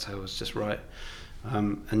the cocktail was just right.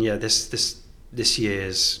 And yeah, this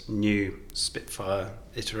year's new Spitfire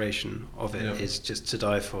iteration of it is just to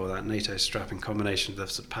die for. That NATO strap in combination with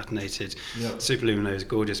the sort of patinated super luminous is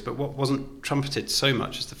gorgeous. But what wasn't trumpeted so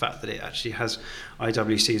much is the fact that it actually has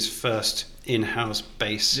IWC's first in-house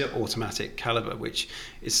base automatic caliber, which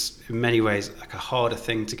is in many ways like a harder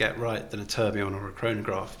thing to get right than a tourbillon or a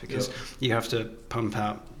chronograph, because you have to pump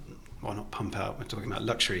out, well, not pump out, we're talking about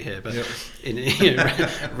luxury here, but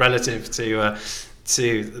relative to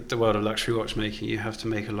the world of luxury watchmaking, you have to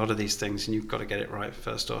make a lot of these things, and you've got to get it right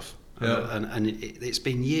first off. And it's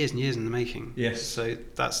been years and years in the making. Yes. So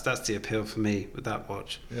that's the appeal for me with that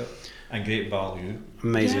watch. Yep. And great value.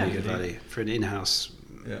 Amazingly good value for an in-house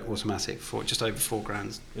automatic for just over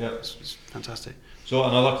 $4,000. Yeah, it's fantastic. So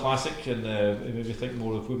another classic, and maybe think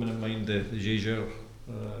more of women in mind, the Jaeger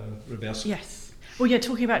Reverso. Yes. Well, you're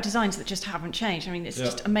talking about designs that just haven't changed. I mean, it's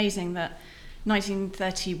just amazing that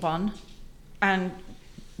 1931, and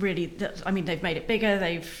really, they've made it bigger.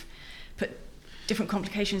 They've put different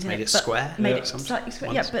complications in it. Made it square. Made it slightly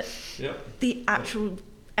square. Once. Yeah, but the actual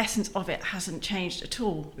essence of it hasn't changed at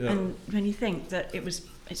all. Yeah. And when you think that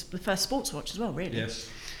it's the first sports watch as well, really. Yes.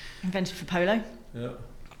 Invented for polo. Yeah.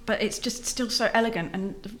 But it's just still so elegant.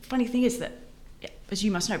 And the funny thing is that, as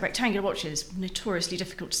you must know, rectangular watches are notoriously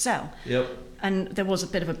difficult to sell. Yep. And there was a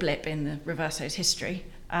bit of a blip in the Reverso's history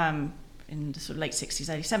in the sort of late 60s,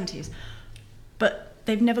 early 70s. But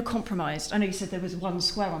they've never compromised. I know you said there was one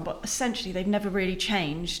square one, but essentially they've never really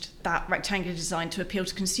changed that rectangular design to appeal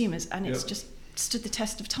to consumers. And it's just stood the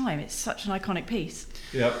test of time. It's such an iconic piece.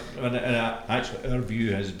 Yeah, and actually our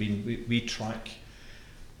view has been, we track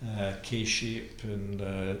K-shape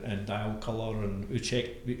and dial colour, and we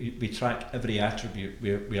track every attribute.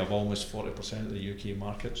 We have almost 40% of the UK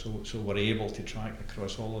market, so we're able to track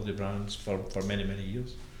across all of the brands for many, many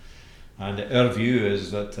years. And our view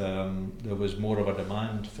is that there was more of a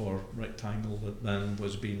demand for rectangle than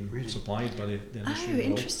was being supplied by the industry. Oh,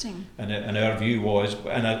 interesting. And our view was,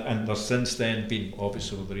 and there's since then been,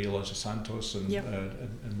 obviously, with the relaunch of Santos and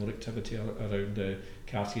more activity around the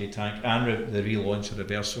Cartier tank, and the relaunch of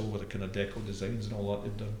Reverso with the kind of deco designs and all that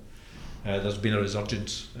they've done. There's been a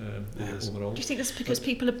resurgence overall. Do you think that's because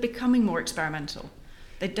people are becoming more experimental?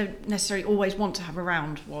 They don't necessarily always want to have a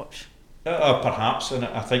round watch. Perhaps, and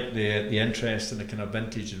I think the interest in the kind of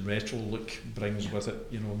vintage and retro look brings with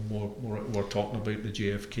it, more. We're talking about the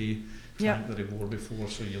JFK tank that he wore before,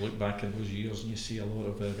 so you look back in those years and you see a lot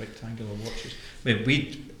of rectangular watches. I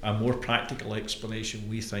mean, a more practical explanation,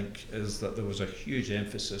 we think, is that there was a huge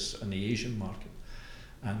emphasis in the Asian market,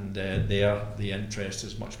 and there the interest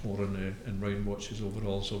is much more in round watches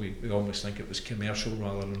overall. So we almost think it was commercial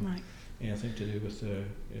rather than anything to do with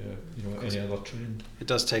any other trend. It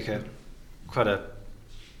does take quite a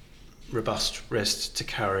robust wrist to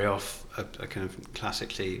carry off a kind of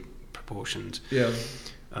classically proportioned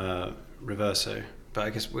Reverso. But I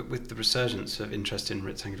guess with the resurgence of interest in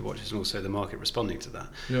rectangular watches and also the market responding to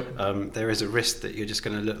that, there is a risk that you're just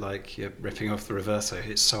going to look like you're ripping off the Reverso.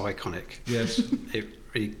 It's so iconic. Yes. It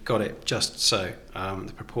really got it just so.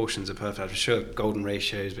 The proportions are perfect. I'm sure golden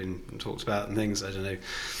ratio has been talked about and things. I don't know.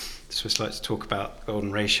 The Swiss like to talk about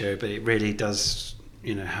golden ratio, but it really does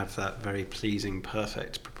have that very pleasing,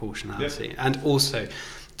 perfect proportionality. And also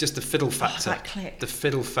just the fiddle factor. That click. The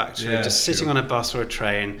fiddle factor, just sitting on a bus or a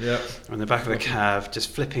train or in the back of a cab, just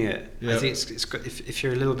flipping it. I think it's got, if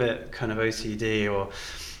you're a little bit kind of OCD or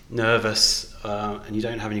nervous and you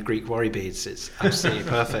don't have any Greek worry beads, it's absolutely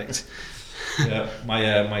perfect.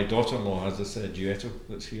 My daughter-in-law has this Duetto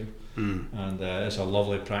that's here, and it's a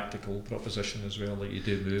lovely practical proposition as well. Like, you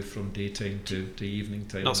do move from daytime to evening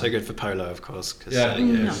time. Not so good for polo, of course, because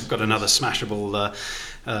you've got another smashable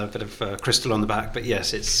bit of crystal on the back. But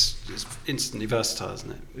yes, it's instantly versatile,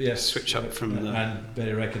 isn't it? Yes, switch up from and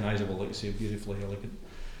very recognisable, like you say, beautifully elegant.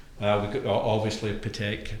 We could obviously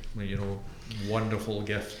Patek, wonderful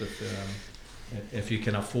gift if you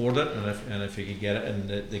can afford it, and if you can get it. And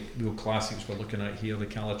the real classics we're looking at here, the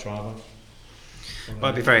Calatrava. Well,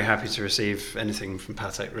 I'd be very happy to receive anything from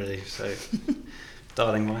Patek, really. So,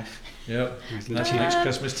 darling wife. Yeah, that's next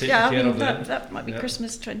Christmas. Take care of that. That might be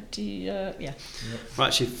Christmas 20. Well,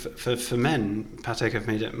 actually, for men, Patek have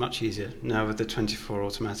made it much easier now with the 24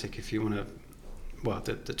 automatic. If you want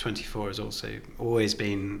to, the 24 has also always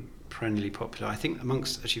been perennially popular. I think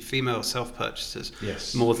amongst actually female self-purchasers,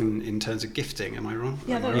 Yes. more than in terms of gifting. Am I wrong?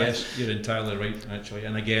 Yeah, Am I they're right? Yes, you're entirely right, actually.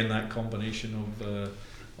 And again, that combination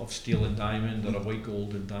of steel and diamond, or a white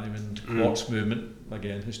gold and diamond quartz movement,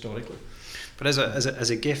 again, historically. But as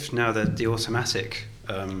a gift now, the automatic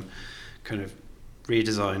kind of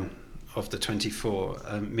redesign of the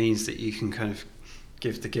 24 means that you can kind of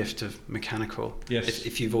give the gift of mechanical. Yes.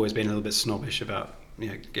 If you've always been a little bit snobbish about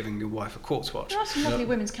giving your wife a quartz watch. There are some lovely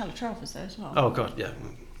women's Calatravas there as well. Oh God, yeah,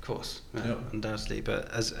 of course, undoubtedly. But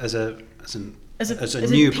as a As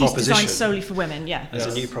new piece proposition, designed solely for women, yeah. as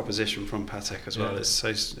Yes. a new proposition from Patek as well, Yeah. it's so.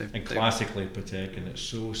 And classically Patek, and it's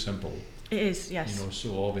so simple, It is, yes.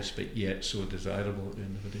 so obvious, but yet so desirable at the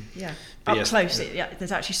end of the day. Yeah, But up yes, close,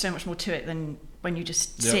 there's actually so much more to it than when you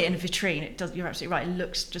just see it in a vitrine. It does. You're absolutely right. It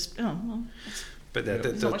looks just But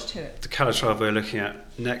there's not much to it. the Calatrava we're looking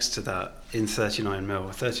at next to that in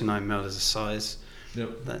 39mm. 39mm is a size.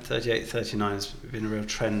 Yep. That 38, 39 has been a real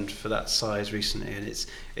trend for that size recently, and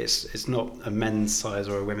it's not a men's size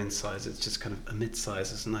or a women's size. It's just kind of a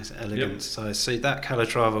mid-size. It's a nice, elegant size. So that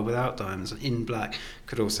Calatrava without diamonds in black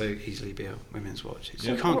could also easily be a women's watch. So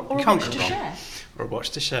Yep. you can't, Or you a can't watch go to wrong. share. Or a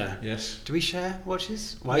watch to share. Yes. Do we share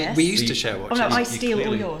watches? Why Yes. we used to share Oh watches. no, I You steal all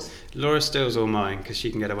clearly- yours. Laura steals all mine because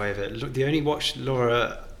she can get away with it. Look, the only watch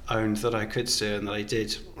Laura owned that I could steal and that I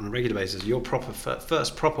did on a regular basis, your proper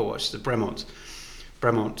first proper watch, the Bremont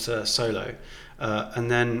Solo, and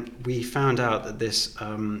then we found out that this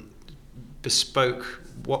bespoke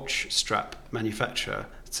watch strap manufacturer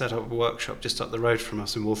set up a workshop just up the road from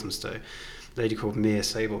us in Walthamstow. A lady called Mia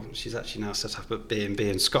Sable. She's actually now set up a B&B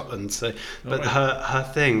in Scotland. So, but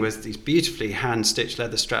her thing was these beautifully hand-stitched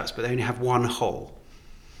leather straps, but they only have one hole.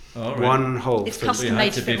 All right. One hole It's for, custom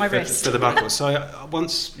made to fit my wrist. for the buckle. So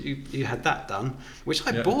once you had that done, which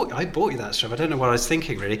I bought you that strap. I don't know what I was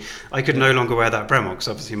thinking really. I could no longer wear that Bremont because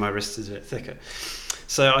obviously my wrist is a bit thicker.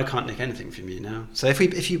 So I can't nick anything from you now. So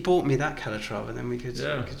if you bought me that Calatrava, then we could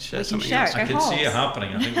share We can something share else. it. I Go can see Hawes. it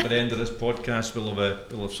happening. I think by the end of this podcast, we'll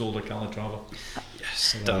have sold a Calatrava.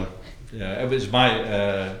 Yes, done. Yeah, it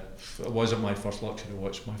wasn't my first luxury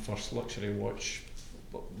watch. My first luxury watch,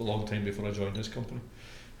 a long time before I joined this company,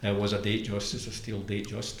 was a Datejust. It's a steel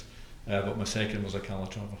Datejust. But my second was a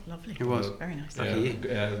Calatrava. Lovely. It was. Very nice. Lucky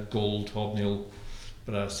you. Gold hobnail,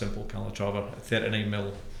 but a simple Calatrava,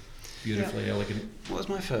 39mm, beautifully elegant. What was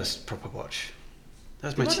my first proper watch? That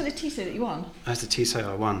was It my wasn't the Tissot that you won. That's the Tissot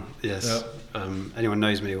I won, yes. Yeah. Anyone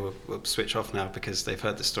knows me will switch off now because they've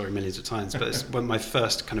heard the story millions of times. But it's when my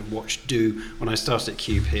first kind of watch do, when I started at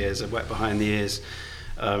Cube here as a wet behind the ears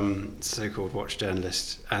so-called watch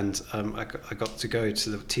journalist. And I got to go to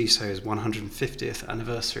the Tissot's 150th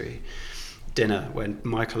anniversary dinner when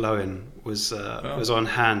Michael Owen was on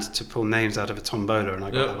hand to pull names out of a tombola, and I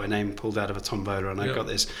got my name pulled out of a tombola, and I got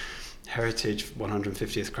this Heritage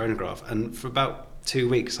 150th chronograph. And for about 2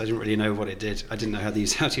 weeks I didn't really know what it did. I didn't know how to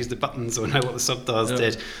use the buttons or know what the subdials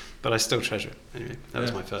did, but I still treasure it. Anyway, that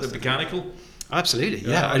was my first. The mechanical? Absolutely,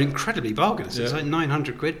 yeah. An incredibly bargain. So it's like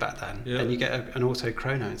 900 quid back then, and you get an auto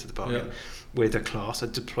chrono into the bargain with a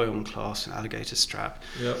deploy-on class, an alligator strap.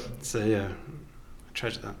 Yeah. So I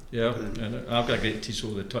treasure that. Yeah, and I've got a great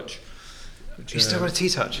Tissot, the Touch. You still got a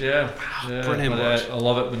T-Touch? Yeah, brilliant watch. I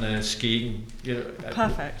love it when skiing.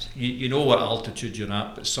 Perfect. You know what altitude you're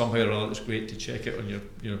at, but somehow or other it's great to check it on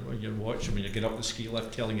your watch. And when you get up the ski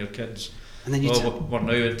lift, telling your kids, and then we're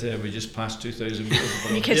now at we just passed 2,000 meters.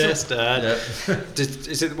 And your kids yes, Dad. Yeah.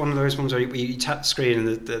 Is it one of those ones where you tap the screen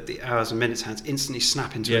and the hours and minutes hands instantly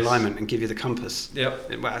snap into alignment and give you the compass?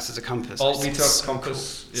 Yep. It acts as a compass. Altimeter,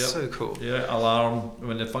 compass. Cool. Yep. So cool. Yeah, alarm. I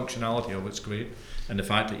mean, the functionality of it's great, and the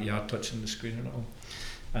fact that you are touching the screen and all.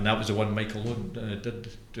 And that was the one Michael Owen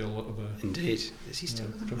did do a lot of Indeed. Is he still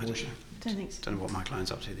with them? promotion. Don't think so. Don't know what Michael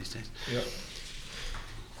Owen's up to these days. Yeah.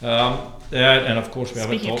 And of course we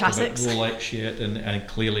Speaking haven't of talked about classics. Rolex yet, and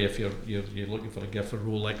clearly if you're looking for a gift for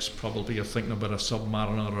Rolex, probably you're thinking about a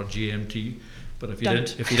Submariner or a GMT. But if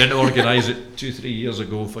you didn't organise it 2-3 years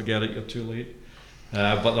ago, forget it. You're too late.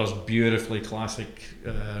 But there's beautifully classic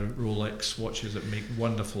Rolex watches that make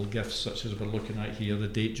wonderful gifts, such as we're looking at here, the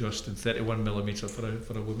Datejust in 31mm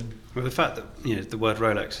for a woman. Well, the fact that the word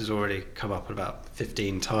Rolex has already come up about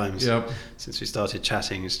 15 times since we started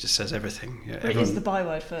chatting just says everything. Yeah, But it is the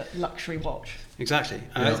byword for luxury watch. Exactly.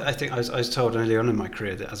 I think I was told early on in my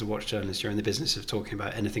career that as a watch journalist, you're in the business of talking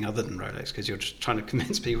about anything other than Rolex because you're just trying to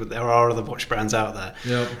convince people that there are other watch brands out there.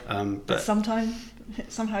 But sometimes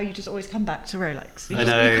Somehow you just always come back to Rolex. You I just-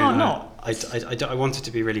 know. You can't no. not. I wanted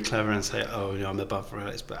to be really clever and say, oh, no, I'm above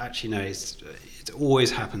Rolex, but actually, no, it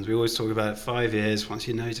always happens. We always talk about 5 years. Once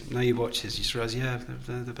you know your watches, you just realise, yeah,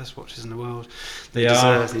 they're the best watches in the world. They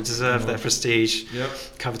deserve their prestige,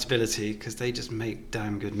 covetability, because they just make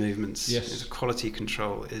damn good movements. Yes. The quality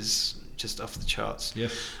control is just off the charts.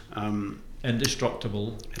 Yes.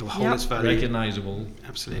 Indestructible. It'll hold its value. Recognisable.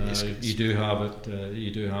 Absolutely. You do have it. You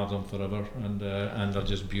do have them forever, and they're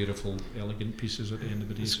just beautiful, elegant pieces at the end of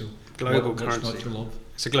the day. So global what's currency. not to love?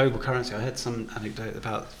 It's a global currency. I heard some anecdote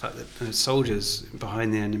about the fact that soldiers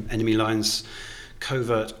behind the enemy lines,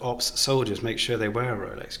 covert ops soldiers, make sure they wear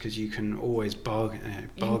a Rolex because you can always bargain.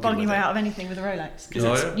 You can bargain your way out of anything with a Rolex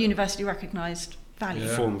because it's universally recognised value.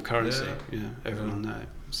 Form of currency. Everyone know.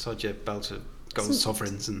 Sod your belt of gold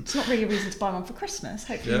sovereigns, and it's not really a reason to buy one for Christmas.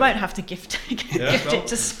 Hopefully, you won't have to gift it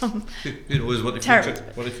to some. Who knows what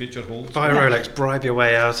the future holds? Buy a Rolex, bribe your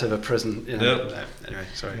way out of a prison. Anyway,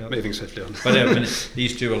 sorry, moving swiftly on. But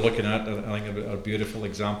these two we're looking at, I think, are a beautiful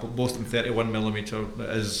example. Both in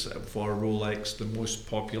 31mm is for Rolex the most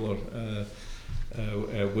popular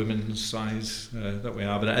women's size that we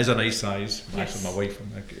have, and it is a nice size. Actually, my wife,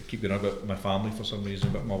 I keep going on about my family for some reason,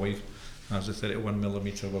 but my wife has a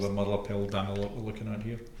 31mm with a mother of pearl dial that we're looking at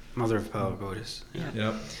here. Mother of pearl, gorgeous.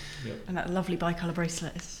 Yeah. And that lovely bicolour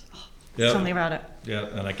bracelet is something about it. Yeah,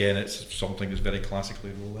 and again, it's something that's very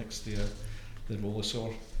classically Rolex. The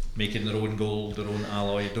Rolesor, making their own gold, their own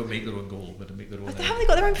alloy. Don't make their own gold, but they make their own. Haven't they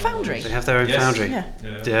got their own foundry? They have their own foundry.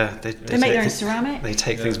 Yeah. They make their own ceramic. They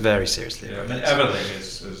take things very seriously. Yeah, everything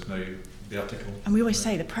is now vertical. And we always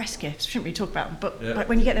say the press gifts. We shouldn't really talk about them, but like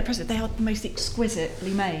when you get their press gifts, they are the most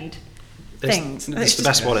exquisitely made things. It's the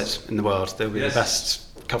best wallet in the world. They'll be the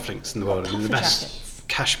best cufflinks in the world. And the best jackets.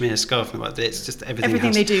 Cashmere scarf in the world. It's just everything.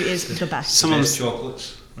 Everything they do is the best. Someone's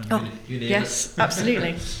chocolates. You name yes, it.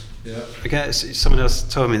 Absolutely. Okay, someone else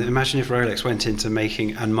told me that imagine if Rolex went into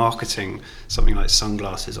making and marketing something like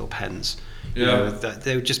sunglasses or pens. You know, that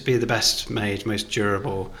they would just be the best made, most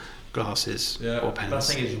durable glasses or pens. But I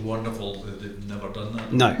think it's wonderful that they've never done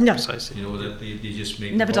that. No, precisely. You know, that they just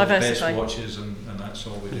make never the best diversify. watches and that's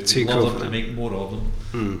all we do. Too We cool love for them to them. make more of them.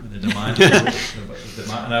 And the demand,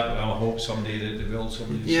 and I hope someday that they will.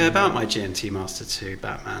 Yeah, about my GMT Master 2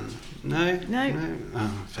 Batman. No.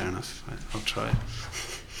 Oh, fair enough. I'll try it.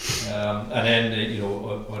 And then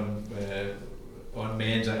on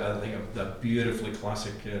men's, I think a beautifully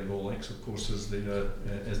classic Rolex, of course, is the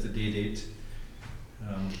Day Date.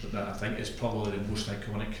 But that I think is probably the most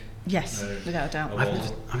iconic. Yes, without a doubt.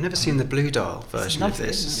 I've never seen the blue dial version of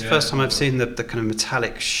this. It's the first time I've seen the kind of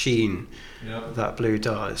metallic sheen of that blue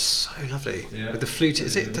dial. It's so lovely. With the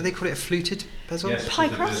fluted, do they call it a fluted bezel? Yes, Pie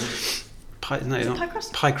crust? Pie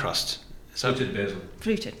crust? Pie crust. Fluted bezel.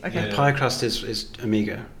 Fluted, okay. Yeah. Pie crust is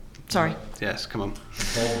Omega. Sorry. Yes, come on.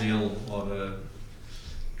 Hobnail, or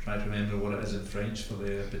try to remember what it is in French for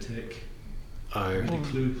the Patek.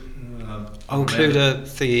 Clou. Clou the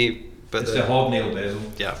thingy. But it's the hobnail bezel.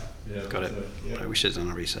 Yeah, got it. Right, we should have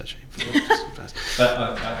done our research.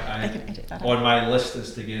 But on my list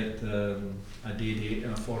is to get a Day Date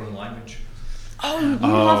in a foreign language. You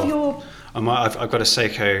love your... I've got a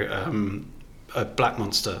Seiko, a Black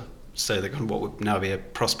Monster, so they're what would now be a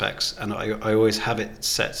Prospex, and I always have it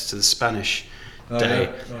set to the Spanish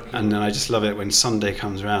day, and then I just love it when Sunday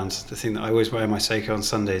comes around. The thing that I always wear my Seiko on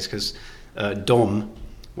Sundays, because Dom,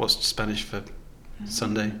 what's Spanish for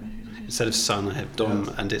Sunday? Instead of sun, I have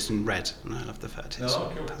Dom, and it's in red, and I love the fact it has a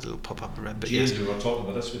little pop-up of red. But James, we were talking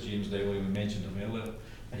about this with James Dowley, we mentioned him earlier,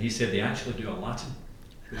 and he said they actually do a Latin.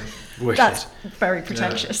 Wicked. That's very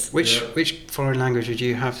pretentious. Which foreign language would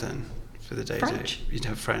you have then for the Day French. Date? You'd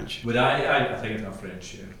have French. Would I think I'd have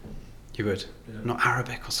French, yeah. You would? Yeah. Not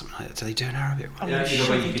Arabic or something like that. Do they do an Arabic one? Yeah,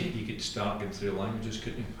 you could start going through languages,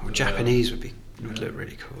 couldn't you? Or Japanese would look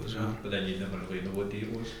really cool as well. But then you'd never really know what day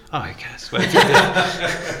it was. Oh, I guess.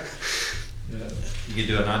 You could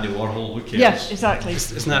do an Andy Warhol, who cares? Yeah, exactly.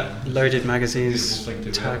 Isn't that Loaded Magazine's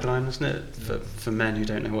tagline, isn't it? For men who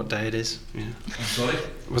don't know what day it is. Yeah. I'm sorry?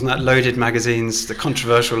 Wasn't that Loaded Magazine's, the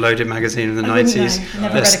controversial Loaded Magazine in the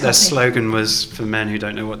 90s? Their slogan was, for men who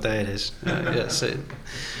don't know what day it is.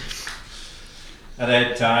 And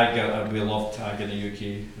then TAG, we love TAG in the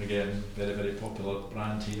UK, again, very, very popular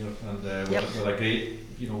brand here, and with a great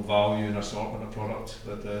value and assortment of product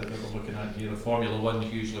that we're looking at here. The Formula One,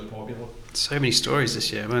 hugely popular. So many stories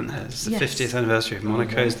this year, weren't there? It's the 50th anniversary of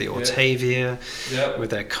Monaco's, the Autavia,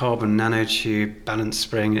 with their carbon nanotube balance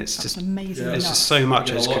spring. It's just amazing. There's just so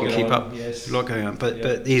much I just couldn't keep up. Yes. A lot going on.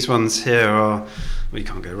 But these ones here are, well, you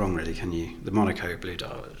can't go wrong really, can you? The Monaco blue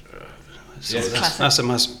dial, So Yes.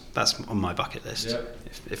 that's on my bucket list. Yeah.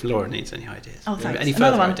 If Laura needs any ideas, Oh, thanks. any Another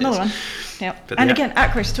further one. ideas. Another one. Yeah. But And the- again,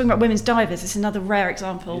 Aquarius, talking about women's divers, it's another rare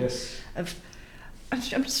example Yes. of. I'm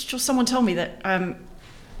sure someone told me that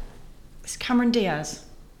it's Cameron Diaz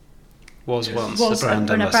was Yes. once was the brand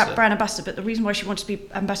an ambassador. brand ambassador, but the reason why she wanted to be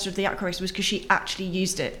ambassador of the Aquarius was because she actually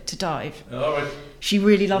used it to dive. All right. She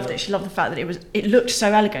really loved Yeah. it. She loved the fact that it looked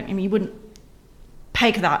so elegant. I mean, you wouldn't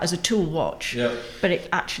peg that as a tool watch, Yeah. but it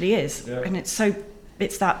actually is, Yeah. and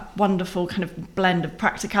it's that wonderful kind of blend of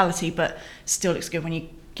practicality, but still looks good when you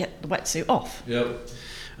get the wetsuit off. Yeah.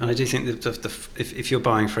 And I do think that if you're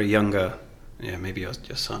buying for a younger, maybe your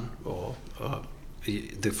son or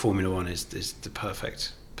the Formula One is the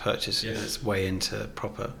perfect purchase. Yes. It's way into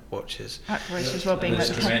proper watches. Aquarius as well being and like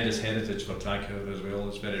there's the tremendous heritage for Dracula as well.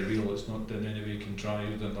 It's very real. It's not in any way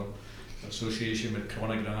contrived, and association with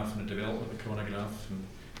chronograph and the development of chronograph. And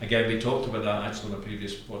again, we talked about that actually on a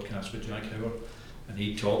previous podcast with Jack Howard, and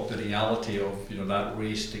he talked the reality of that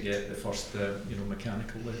race to get the first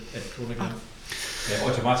mechanical chronograph,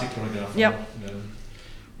 automatic chronograph. Yep.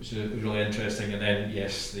 Which is really interesting. And then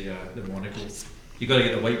yes, the monocle. You got to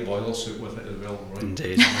get the white boiler suit with it as well, right?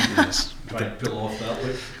 Indeed. Yes. Try and pull off that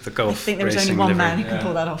look. The I golf think there was only racing one livery. man who can Yeah.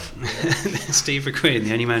 pull that off. Steve McQueen,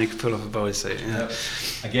 the only man who could pull off a bodysuit. Yeah. Yep.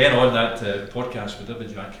 Again, on that podcast with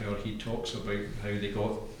David Jack Howard, he talks about how they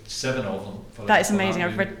got 7 of them. That is amazing. that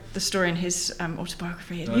I've movie. read the story in his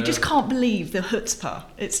autobiography. Oh, You just yeah. can't believe the chutzpah.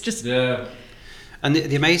 It's just Yeah, And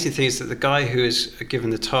the amazing thing is that the guy who is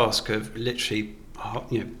given the task of literally,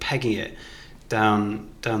 pegging it down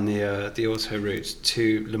the auto route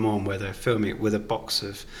to Le Mans, where they're filming it with a box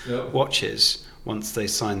of Yep. watches once they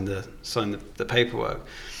signed the paperwork,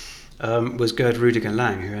 was Gerd Rudiger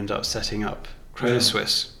Lang, who ended up setting up Chrono Yeah.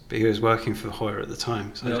 Swiss, but he was working for Heuer at the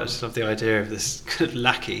time. So Yeah. I just love the idea of this kind of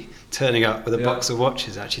lackey turning up with a Yeah. box of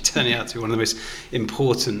watches, actually turning out to be one of the most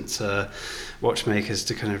important watchmakers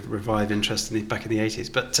to kind of revive interest back in the 80s.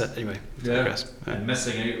 But anyway, yeah. digress. And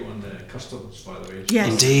missing out on the customs, by the way. Yes.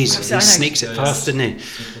 Indeed, Absolutely, he I know. sneaked it Yeah. past, didn't he?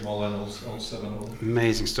 Sneaked them all in, all 7 of them.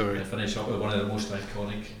 Amazing story. And finish up with one of the most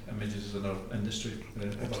iconic images in our industry.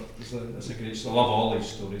 Ever. It's a great story. I love all these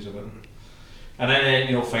stories about it. And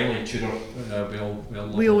then, finally, Tudor.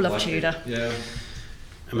 We all love Blackbeard. Tudor. Yeah.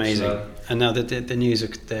 Amazing. It's, And now the news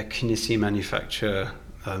of their Knissi manufacturer,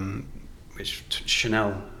 which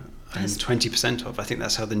Chanel owns 20% of. I think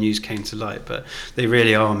that's how the news came to light. But they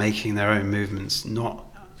really are making their own movements, not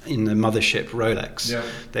in the mothership Rolex. Yeah.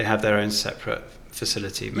 They have their own separate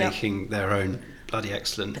facility, making their own bloody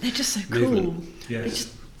excellent. But they're just so movement. cool.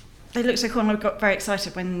 Yes. They look so cool, and I got very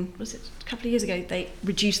excited when, was it a couple of years ago, they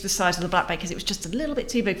reduced the size of the Black Bay because it was just a little bit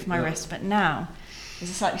too big for my Yeah. wrist, but now there's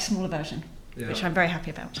a slightly smaller version, Yeah. which I'm very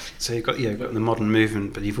happy about. So you've got the modern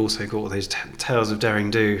movement, but you've also got all those tales of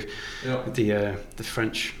daring do. Yeah. The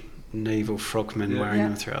French naval frogmen Yeah. wearing Yeah.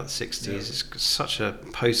 them throughout the 60s. Yeah. It's such a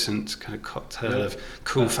potent kind of cocktail Yeah. of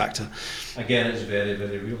cool factor. Again, it's very,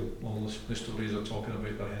 very real. All the stories are talking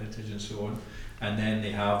about their heritage and so on. And then they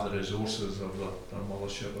have the resources of their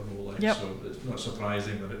mothership and Rolex. Yep. So it's not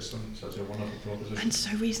surprising that it's such a wonderful proposition. And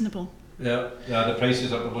so reasonable. Yeah, the prices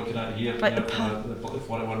that we're looking at here, Like the the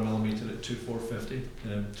 41mm at 2,450,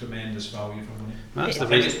 tremendous value for money. That's I the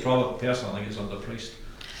think reason. it's probably, personally, I think it's underpriced.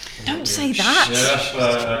 Don't say that. Yes,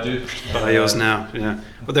 I do. Buy yours now. Yeah.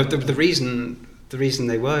 Well, the reason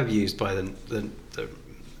they were used by the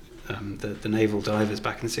naval divers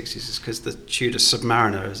back in the 60s is because the Tudor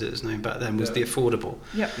Submariner, as it was known back then, was Yeah. the affordable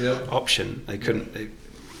Yep. Yep. option. They couldn't.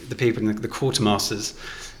 The people, the quartermasters,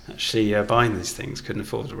 actually buying these things couldn't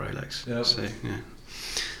afford a Rolex. Yeah. So yeah.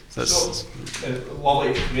 That's So,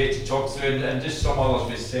 lovely, great to talk through, and just some others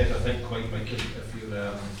we said, I think, quite wicked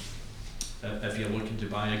if you're looking to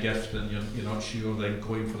buy a gift and you're not sure, then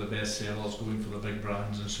going for the best sellers, going for the big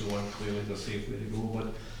brands and so on, clearly the safe way to go.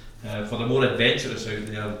 But for the more adventurous out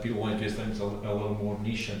there, people want to do things a little more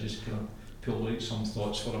niche. I just kind of pulled out some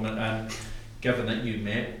thoughts for them. And given that you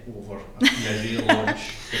met over a Piaget launch,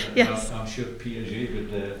 Yes. I'm sure Piaget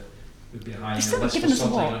would be high on still your list given for us a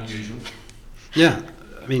something watch. unusual. yeah.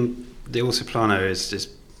 I mean, the Altiplano is just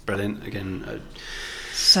brilliant. Again.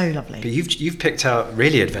 So But lovely. you've picked out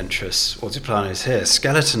really adventurous Altiplanos here,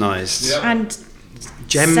 skeletonized Yeah. And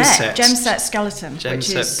gem set skeleton, gem which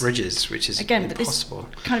set is bridges, which is again, but this impossible.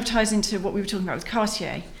 kind of ties into what we were talking about with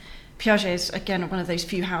Cartier. Piaget is again one of those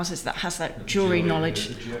few houses that has that jewellery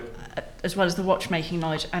knowledge as well as the watchmaking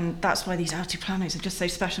knowledge, and that's why these Altiplanos are just so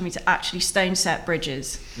special to me. To actually stone set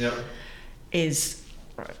bridges Yeah. is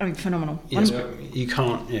phenomenal. Yes, you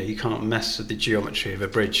can't mess with the geometry of a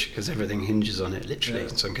bridge because everything hinges on it, literally,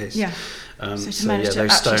 in some cases. Yeah. Those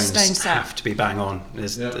stones have to be bang on.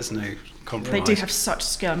 There's no compromise. They do have such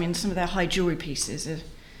skill. I mean, some of their high jewellery pieces are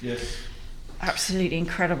absolutely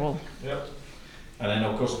incredible. Yeah. And then,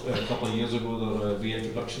 of course, a couple of years ago, there were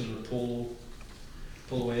reintroductions of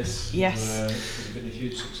Polo S. Yes. It's been a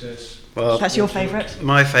huge success. Well, that's your favourite?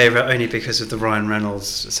 My favourite, only because of the Ryan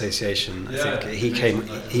Reynolds Association. I think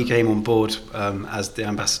he came on board as the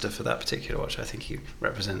ambassador for that particular watch. I think he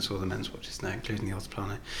represents all the men's watches now, including the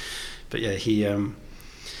Altplano. But he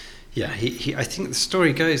I think the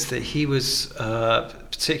story goes that he was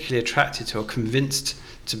particularly attracted to or convinced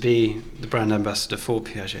to be the brand ambassador for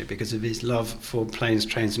Piaget because of his love for planes,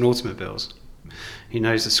 trains and automobiles. He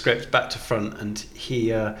knows the script back to front, and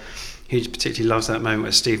he particularly loves that moment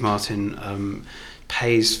where Steve Martin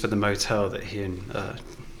pays for the motel that he and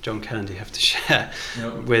John Candy have to share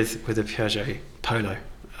with a Piaget Polo.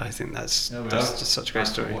 I think that's just such a great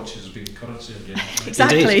story. Watches have been currency again.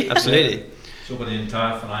 Exactly. Indeed, absolutely. Yeah. So when the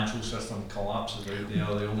entire financial system collapses out there,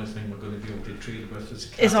 the only thing we're going to be able to trade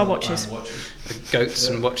with is our watches. Goats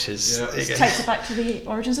and watches. Yeah. It takes it back to the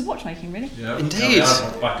origins of watchmaking, really. Yeah. Indeed.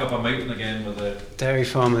 Back up a mountain again with the dairy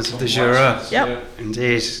farmers of the Jura. Yep.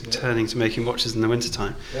 Indeed, turning to making watches in the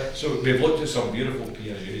wintertime. Yeah. So we've looked at some beautiful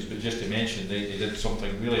Piagets, but just to mention, they did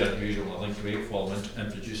something really unusual, I think, great for them,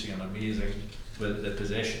 introducing an amazing, with the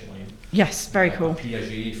possession line. Yes, very cool. A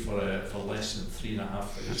Piaget for less than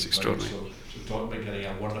 £3,500. That's extraordinary. So talking about getting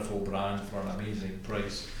a wonderful brand for an amazing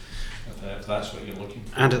price, if that's what you're looking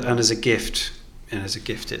for. And as a gift,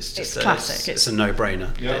 it's just classic. It's a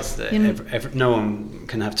no-brainer. Yeah. No one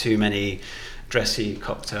can have too many dressy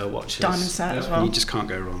cocktail watches. Diamond set as well. You just can't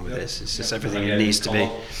go wrong with this. It's just everything and it needs to be.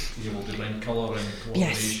 You're able to bring colour and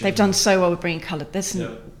coordination. Yes, they've done so well with bringing colour. There's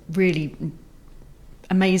some really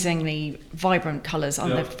amazingly vibrant colours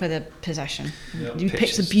on for the possession. You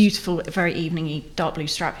picked a beautiful, very evening-y dark blue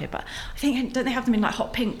strap here, but I think don't they have them in like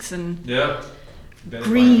hot pinks and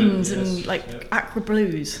greens and aqua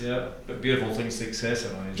blues? Yeah, but beautiful things to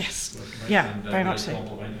accessorise. Yes, and, very much so.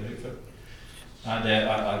 Complement your outfit.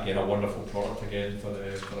 And again, a wonderful product again for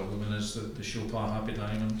a woman is the Chopin Happy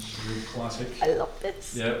Diamonds, a real classic. I love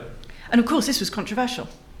this. Yeah. And of course, this was controversial.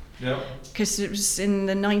 Yeah. Because it was in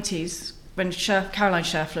the 90s when Caroline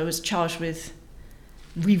Scherfler was charged with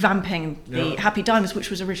revamping the Happy Diamonds, which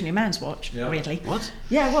was originally a man's watch, weirdly. What?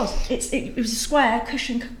 Yeah, it was. It was a square,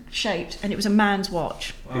 cushion-shaped, and it was a man's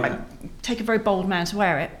watch. Take a very bold man to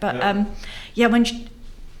wear it. But, when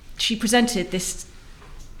she presented this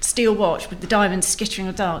steel watch with the diamonds skittering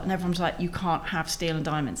about, and everyone was like, you can't have steel and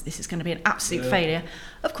diamonds. This is going to be an absolute failure.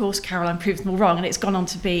 Of course, Caroline proved them all wrong, and it's gone on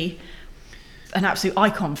to be an absolute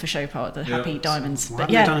icon for Chopin, the Happy Diamonds. Why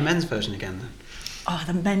haven't they done a men's version again then? Oh,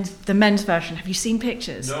 the men's version. Have you seen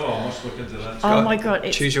pictures? No, I must look into that. Oh my God!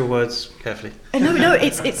 Choose your words carefully. No,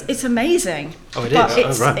 it's amazing. Oh, it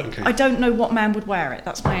is. Right. Okay. I don't know what man would wear it.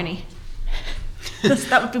 That's my only.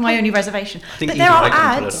 That would be my only reservation. But there are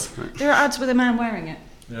ads. There are ads with a man wearing it.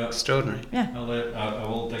 Yeah. Extraordinary. Yeah. I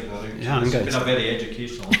will dig that out. Yeah, it's been a very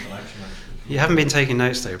educational interaction. You haven't been taking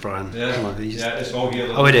notes though, Brian. Yeah, come on, it's all here.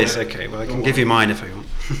 Oh, it is. Okay, well, I can give you mine if I want.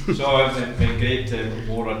 So it's been great,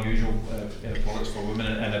 more unusual products for women,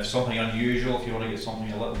 and if something unusual, if you want to get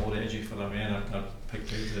something a little more edgy for the men, I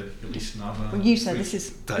picked out the Ulysse Nardin. Well, you said this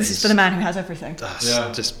is for the man who has everything. That's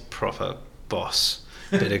just proper boss.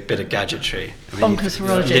 Bit of gadgetry. Bonkers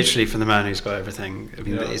horology. Literally for the man who's got everything. I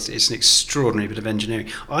mean, it's an extraordinary bit of engineering.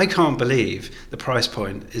 I can't believe the price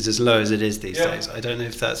point is as low as it is these days. I don't know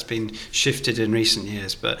if that's been shifted in recent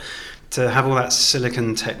years, but to have all that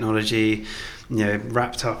silicon technology,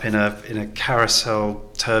 wrapped up in a carousel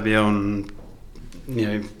tourbillon,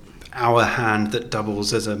 hour hand that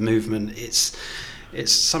doubles as a movement, it's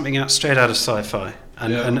something straight out of sci-fi.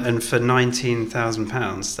 And for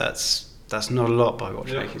 £19,000, that's not a lot by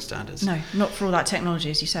watchmaking standards. No, not for all that technology,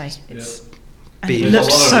 as you say. And it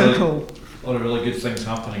looks so cool. A lot of really good things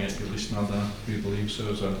happening at Ulysse Nardin, we believe. So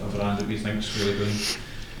it's a brand that we think is really going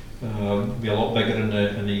to be a lot bigger in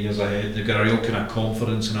the years ahead. They've got a real kind of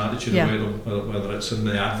confidence and attitude about them, whether it's in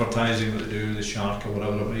the advertising that they do, the shark or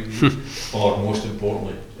whatever it might be, or most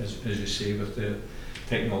importantly, as you say, with the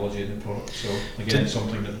technology in the product. So again,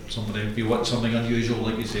 something that somebody, if you want something unusual,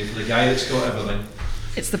 like you say, for the guy that's got everything,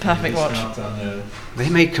 it's the perfect watch. They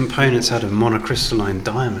made components out of monocrystalline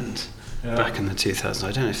diamond back in the 2000s.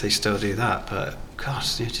 I don't know if they still do that, but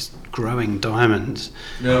gosh, just growing diamonds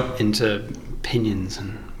into pinions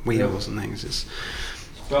and wheels and things.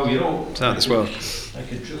 Well, you know, It's out of this world. I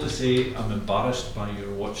can truly say I'm embarrassed by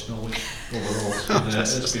your watch knowledge overall.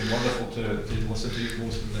 It's been wonderful to listen to you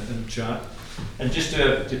both in the chat. And just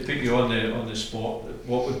to put you on the spot,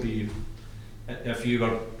 what would be, if you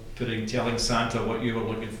were telling Santa what you were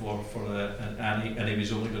looking for and he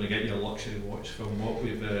was only going to get you a luxury watch from what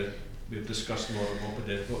we've discussed, Laura,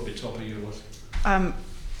 what would be top of your list?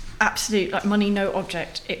 Absolute, like money, no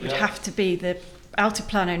object. It would have to be the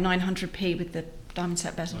Altiplano 900p with the diamond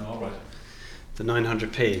set bezel. Oh, all right. The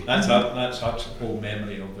 900p. That's a whole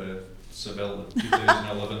memory of Seville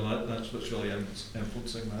 2011. That's what's really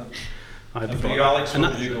influencing that. And for you, Alex,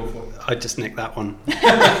 what did you go for? I just nicked that one.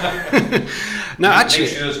 No, actually,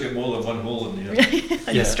 make sure it's got more than one hole in there.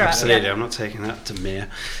 Yeah, absolutely. I'm not taking that to Mir.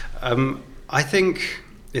 I think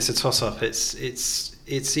it's a toss-up.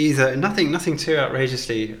 It's either nothing too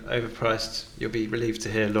outrageously overpriced. You'll be relieved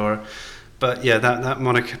to hear, Laura. But yeah, that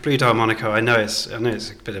Monaco, Blue Dial Monaco. I know it's a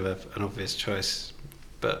bit of an obvious choice,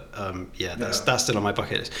 but that's still on my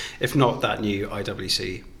bucket list. If not, that new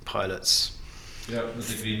IWC Pilots. Yeah, with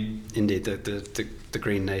the green. Indeed, the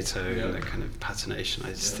green NATO and the kind of patination. I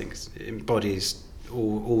just think it embodies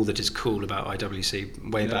all that is cool about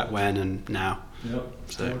IWC way back when and now. Yeah,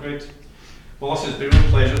 so great. Well, this has been a real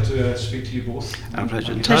pleasure to speak to you both. Our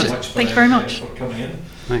pleasure. Thank you very much for coming in.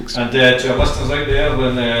 Thanks. And to our listeners out there,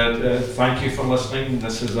 then thank you for listening.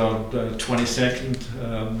 This is our 22nd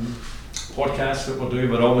podcast that we're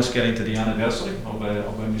doing. We're almost getting to the anniversary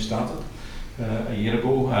of when we started a year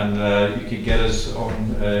ago, and you can get us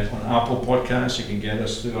on Apple Podcasts. You can get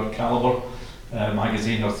us through our Calibre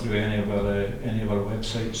magazine or through any of our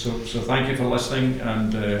websites. So thank you for listening,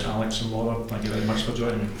 and Alex and Laura, thank you very much for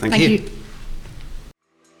joining me. Thank you.